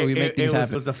 2024. We make things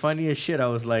happen. It was the funniest shit. I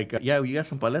was like, yeah, you got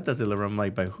some paletas delivered. I'm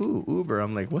like, by who? Uber.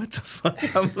 I'm like, what the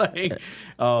fuck? I'm like,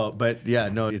 oh, but yeah,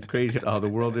 no, it's crazy how the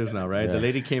world is now, right? Yeah. The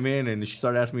lady came in and she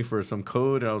started asking me for some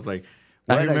code. And I was like,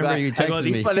 I remember you texted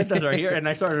me. These paletas are here. And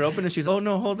I started opening. She's, oh,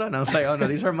 no, hold on. I was like, oh, no,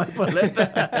 these are my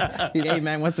paletas. Hey,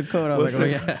 man, what's the code? I was like,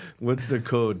 oh, yeah. What's the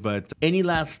code? But any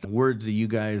last words that you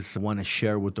guys want to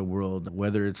share with the world,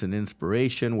 whether it's an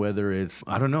inspiration, whether it's,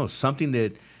 I don't know, something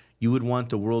that you would want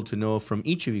the world to know from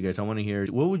each of you guys? I want to hear,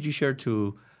 what would you share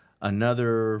to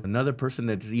another person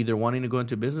that's either wanting to go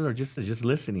into business or just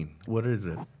listening? What is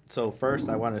it? So first,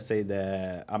 I want to say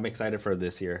that I'm excited for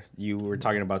this year. You were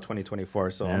talking about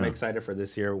 2024, so I'm excited for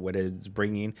this year, what it's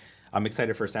bringing. I'm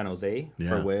excited for San Jose,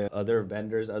 for what other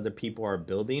vendors, other people are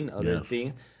building, other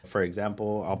things. For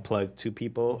example, I'll plug two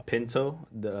people, the Pinto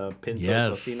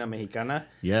Cocina Mexicana.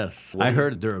 Yes. I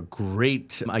heard they're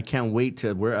great. I can't wait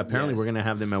to, we're going to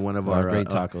have them at one of our great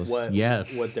tacos.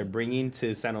 What they're bringing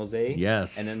to San Jose.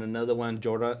 Yes. And then another one,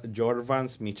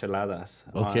 Jorvan's Micheladas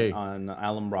on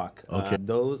Alum Rock. Okay.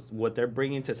 What they're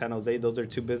bringing to San Jose, those are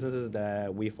two businesses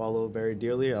that we follow very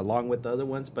dearly, along with the other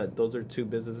ones, but those are two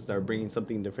businesses that are bringing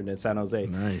something different in San Jose.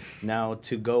 Nice. Now,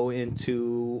 to go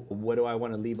into what do I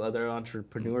want to leave other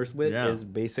entrepreneurs with is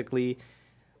basically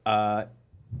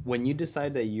when you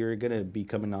decide that you're going to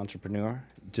become an entrepreneur,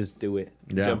 just do it.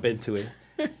 Jump into it.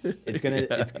 There's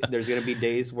gonna be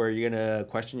days where you're gonna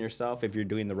question yourself if you're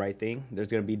doing the right thing. There's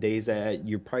gonna be days that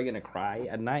you're probably gonna cry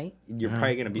at night. You're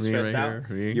probably gonna be stressed out.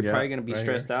 You're probably gonna be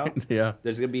stressed out. Yeah.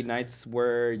 There's gonna be nights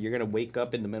where you're gonna wake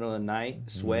up in the middle of the night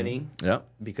sweating.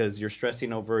 Because you're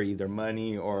stressing over either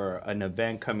money or an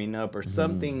event coming up or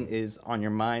something is on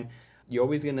your mind. You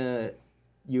always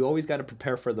got to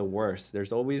prepare for the worst.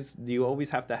 You always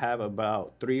have to have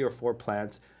about 3 or 4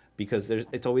 plans. Because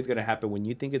it's always going to happen. When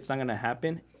you think it's not going to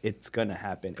happen, it's going to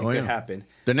happen. It could happen.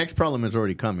 The next problem is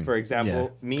already coming. For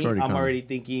example, I'm already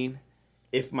thinking,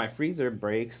 if my freezer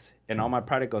breaks and all my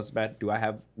product goes bad,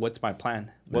 what's my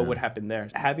plan? What would happen there?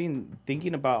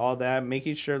 Thinking about all that,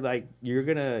 making sure like you're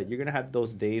gonna have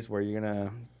those days where you're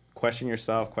gonna question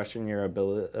yourself, question your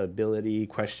ability,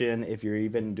 question if you're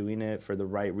even doing it for the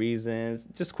right reasons.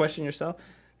 Just question yourself.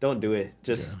 Don't do it.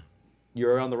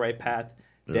 You're on the right path.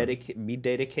 Be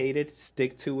dedicated,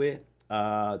 stick to it.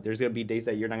 There's gonna be days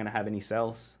that you're not gonna have any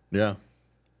sales.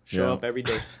 Show up every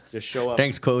day. Just show up.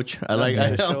 Thanks, coach.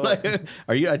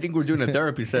 Are you? I think we're doing a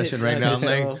therapy session right now. I'm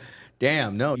like,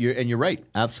 damn, no. You're right.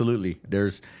 Absolutely.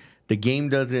 The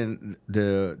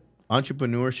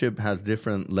entrepreneurship has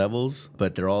different levels,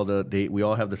 but we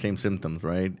all have the same symptoms,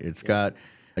 right?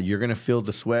 You're gonna feel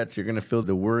the sweats. You're gonna feel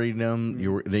the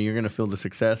worrydom. Then you're gonna feel the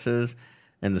successes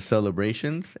and the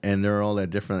celebrations, and they're all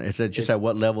at different. It's just at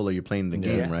what level are you playing the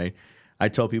game, right? I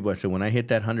tell people, I said, when I hit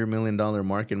that $100 million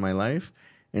mark in my life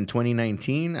in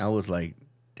 2019, I was like,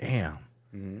 damn.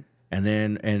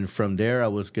 And from there, I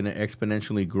was going to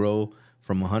exponentially grow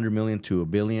from 100 million to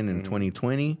 1 billion in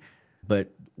 2020.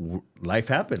 But life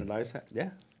happened.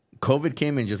 COVID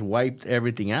came and just wiped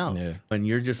everything out. And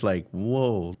you're just like,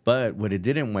 whoa. But what it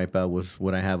didn't wipe out was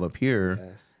what I have up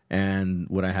here. And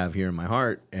what I have here in my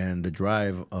heart, and the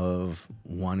drive of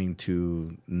wanting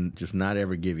to just not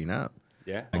ever giving up.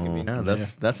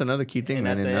 That's another key thing,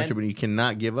 man. In entrepreneurship, you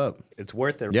cannot give up. It's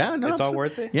worth it. Yeah, no, it's all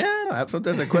worth it. Yeah,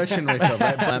 sometimes I question myself.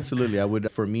 Absolutely, I would.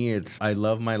 For me, I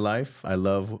love my life. I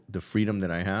love the freedom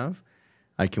that I have.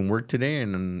 I can work today,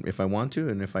 and if I want to,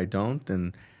 and if I don't,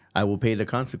 then I will pay the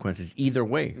consequences. Either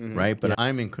way, right? But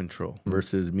I'm in control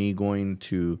versus me going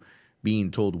to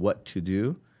being told what to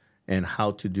do. And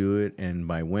how to do it, and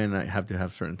by when I have to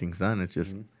have certain things done. It's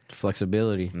just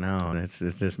flexibility. No, it's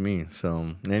just me.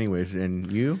 So, anyways, and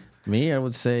you? Me, I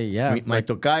would say, yeah. My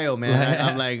tocayo,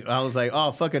 man. I was like,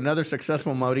 oh, fuck, another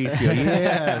successful Mauricio.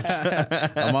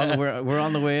 Yes. We're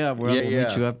on the way up. We'll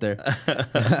meet you up there.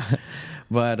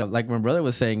 But like my brother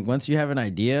was saying, once you have an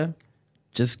idea,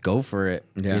 just go for it.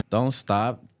 Yeah. Don't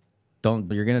stop.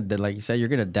 You're going to, like you said, you're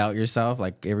going to doubt yourself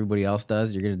like everybody else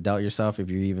does. You're going to doubt yourself if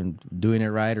you're even doing it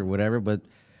right or whatever. But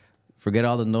forget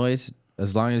all the noise.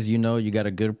 As long as you know you got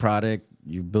a good product,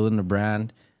 you're building a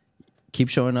brand, keep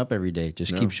showing up every day.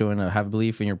 Just keep showing up. Have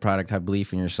belief in your product. Have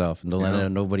belief in yourself. And don't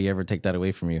let nobody ever take that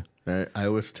away from you. I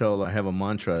always I have a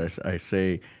mantra. I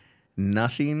say,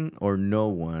 nothing or no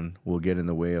one will get in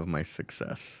the way of my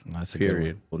success. That's a period.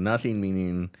 good one. Well, nothing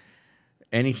meaning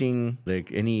anything, like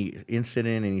any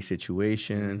incident, any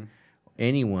situation,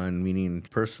 anyone, meaning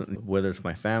person, whether it's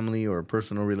my family or a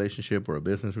personal relationship or a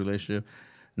business relationship,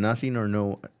 nothing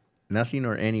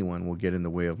or anyone will get in the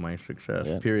way of my success,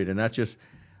 period. And that's just,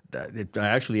 I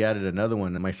actually added another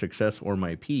one, my success or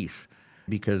my peace,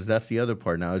 because that's the other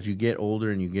part. Now, as you get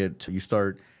older and you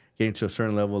start getting to a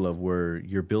certain level of where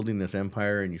you're building this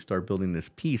empire and you start building this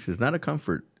peace, it's not a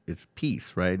comfort. It's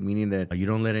peace, right? Meaning that you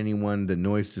don't let the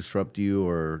noise disrupt you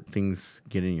or things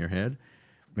get in your head.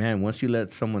 Man, once you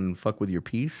let someone fuck with your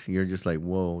peace, you're just like,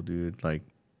 whoa, dude, like,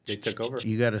 they took over.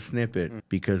 You got to snip it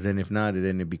because then if not,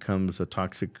 then it becomes a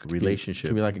toxic relationship. It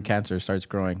could be like a cancer, it starts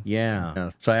growing.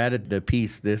 Yeah. So I added the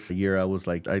peace this year. I was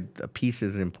like, peace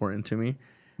is important to me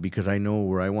because I know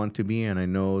where I want to be. And I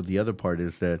know the other part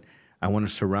is that I want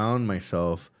to surround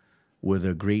myself with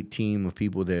a great team of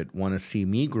people that want to see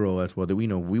me grow as well. That we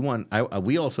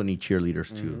also need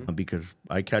cheerleaders too, because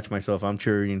I catch myself, I'm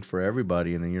cheering for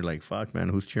everybody, and then you're like, fuck, man,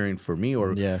 who's cheering for me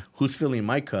or who's filling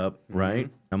my cup,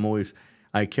 right?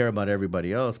 I care about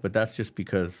everybody else, but that's just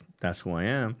because that's who I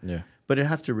am. Yeah. But it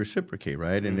has to reciprocate,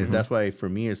 right? And that's why for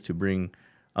me is to bring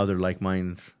other like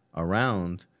minds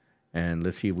around, and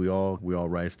let's see if we all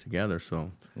rise together.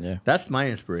 So that's my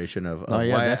inspiration of why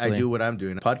definitely. I do what I'm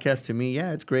doing. Podcast to me,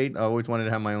 it's great. I always wanted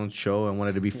to have my own show. I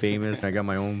wanted to be famous. I got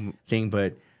my own thing,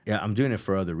 but I'm doing it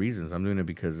for other reasons. I'm doing it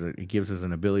because it gives us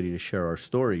an ability to share our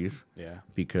stories. Yeah.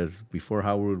 Because before,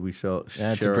 how would we share?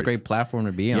 It's a great platform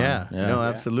to be on. Yeah. No,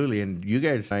 absolutely. And you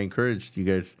guys, I encouraged you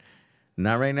guys,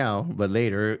 not right now, but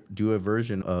later, do a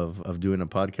version of doing a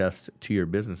podcast to your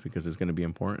business because it's going to be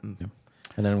important. Yeah.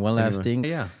 And then one last thing.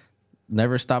 Yeah.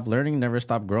 Never stop learning, never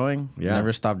stop growing,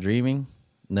 never stop dreaming,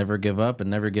 never give up, and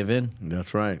never give in.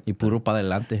 That's right. Y puro para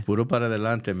adelante. Puro para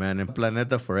adelante, man. And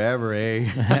Planeta forever, eh?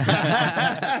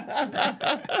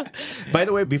 By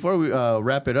the way, before we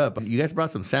wrap it up, you guys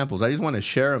brought some samples. I just want to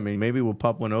share them, and maybe we'll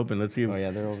pop one open. Let's see. Oh,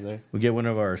 yeah, they're over there. We'll get one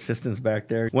of our assistants back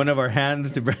there. One of our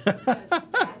hands to...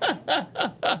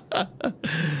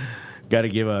 Got to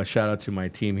give a shout-out to my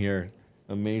team here.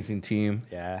 Amazing team.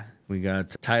 Yeah. We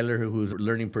got Tyler, who's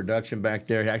learning production back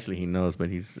there. Actually, he knows, but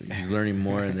he's learning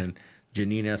more. And then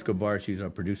Janine Escobar, she's a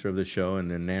producer of the show. And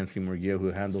then Nancy Murguia,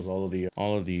 who handles all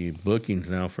of the bookings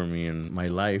now for me in my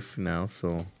life now.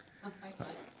 So,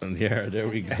 there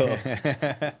we go.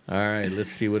 All right,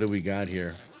 let's see. What do we got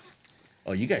here?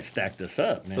 Oh, you guys stacked this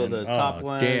up, man. So the top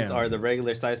ones are the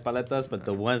regular size paletas, but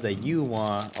the ones that you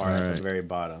want are at the very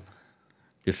bottom.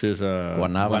 This is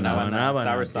Guanabana.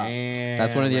 Sour sauce.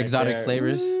 That's one of the exotic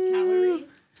flavors.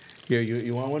 Here,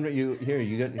 you want one? You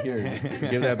got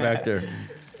give that back there.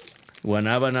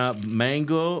 Guanabana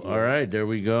mango. All right, there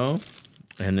we go.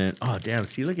 And then, oh damn!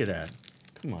 See, look at that.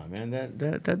 Come on, man. That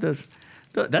does.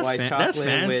 That's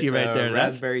fancy with, right there.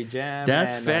 Raspberry jam.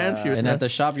 That's fancy. And at the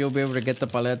shop, you'll be able to get the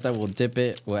paleta. We'll dip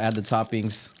it. We'll add the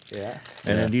toppings. Yeah.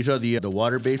 And then these are the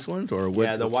water-based ones, or what?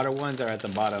 Yeah, the water ones are at the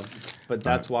bottom. But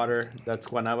that's water. That's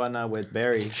guanabana with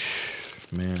berries.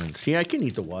 Man, see, I can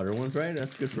eat the water ones, right?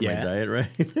 That's good for my diet, right?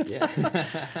 Yeah.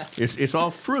 It's all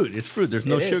fruit. It's fruit. There's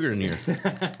no sugar in here.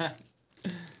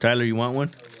 Tyler, you want one?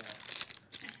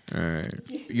 All right.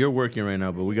 You're working right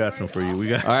now, but we got some for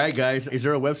you. All right, guys. Is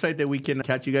there a website that we can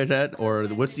catch you guys at? Or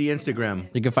what's the Instagram?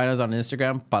 You can find us on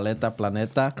Instagram, Paleta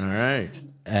Planeta. All right.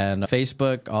 And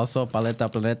Facebook, also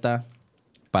Paleta Planeta.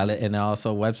 And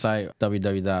also website,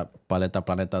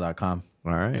 www.paletaplaneta.com.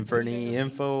 All right. And for any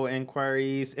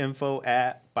inquiries,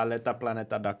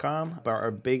 info@paletaplaneta.com.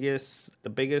 But the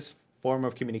biggest form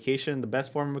of communication, the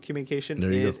best form of communication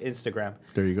is Instagram.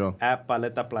 There you go.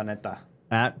 @Paleta Planeta.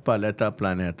 @Paleta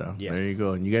Planeta. Yes. There you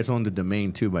go. And you guys own the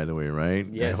domain too, by the way, right?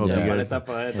 Yes. I hope you guys...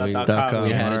 paletaplaneta.com.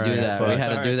 We had to do that. We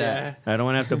had to do that. I don't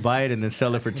want to have to buy it and then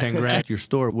sell it for 10 grand. Your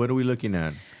store, what are we looking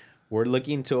at? We're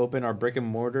looking to open our brick and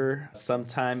mortar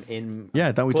sometime in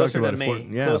I thought we talked about May.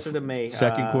 it. Closer to May.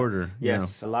 Second quarter.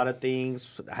 Yes. A lot of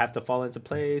things have to fall into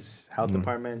place. Health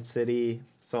department, city,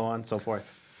 so on and so forth.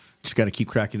 Just got to keep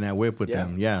cracking that whip with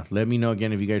them. Yeah. Let me know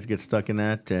again if you guys get stuck in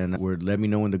that, and let me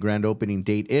know when the grand opening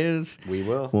date is. We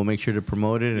will. We'll make sure to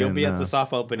promote it. You'll be at the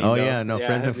soft opening. Oh though. yeah, no,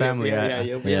 friends and family.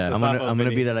 You'll be at the soft I'm gonna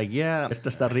opening. be there like, yeah, esta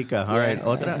está rica. All right,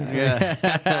 otra.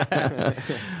 Yeah.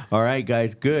 All right,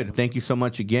 guys. Good. Thank you so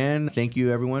much again. Thank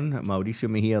you, everyone. Mauricio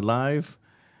Mejia live,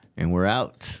 and we're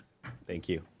out. Thank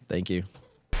you. Thank you.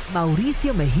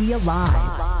 Mauricio Mejia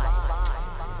Live.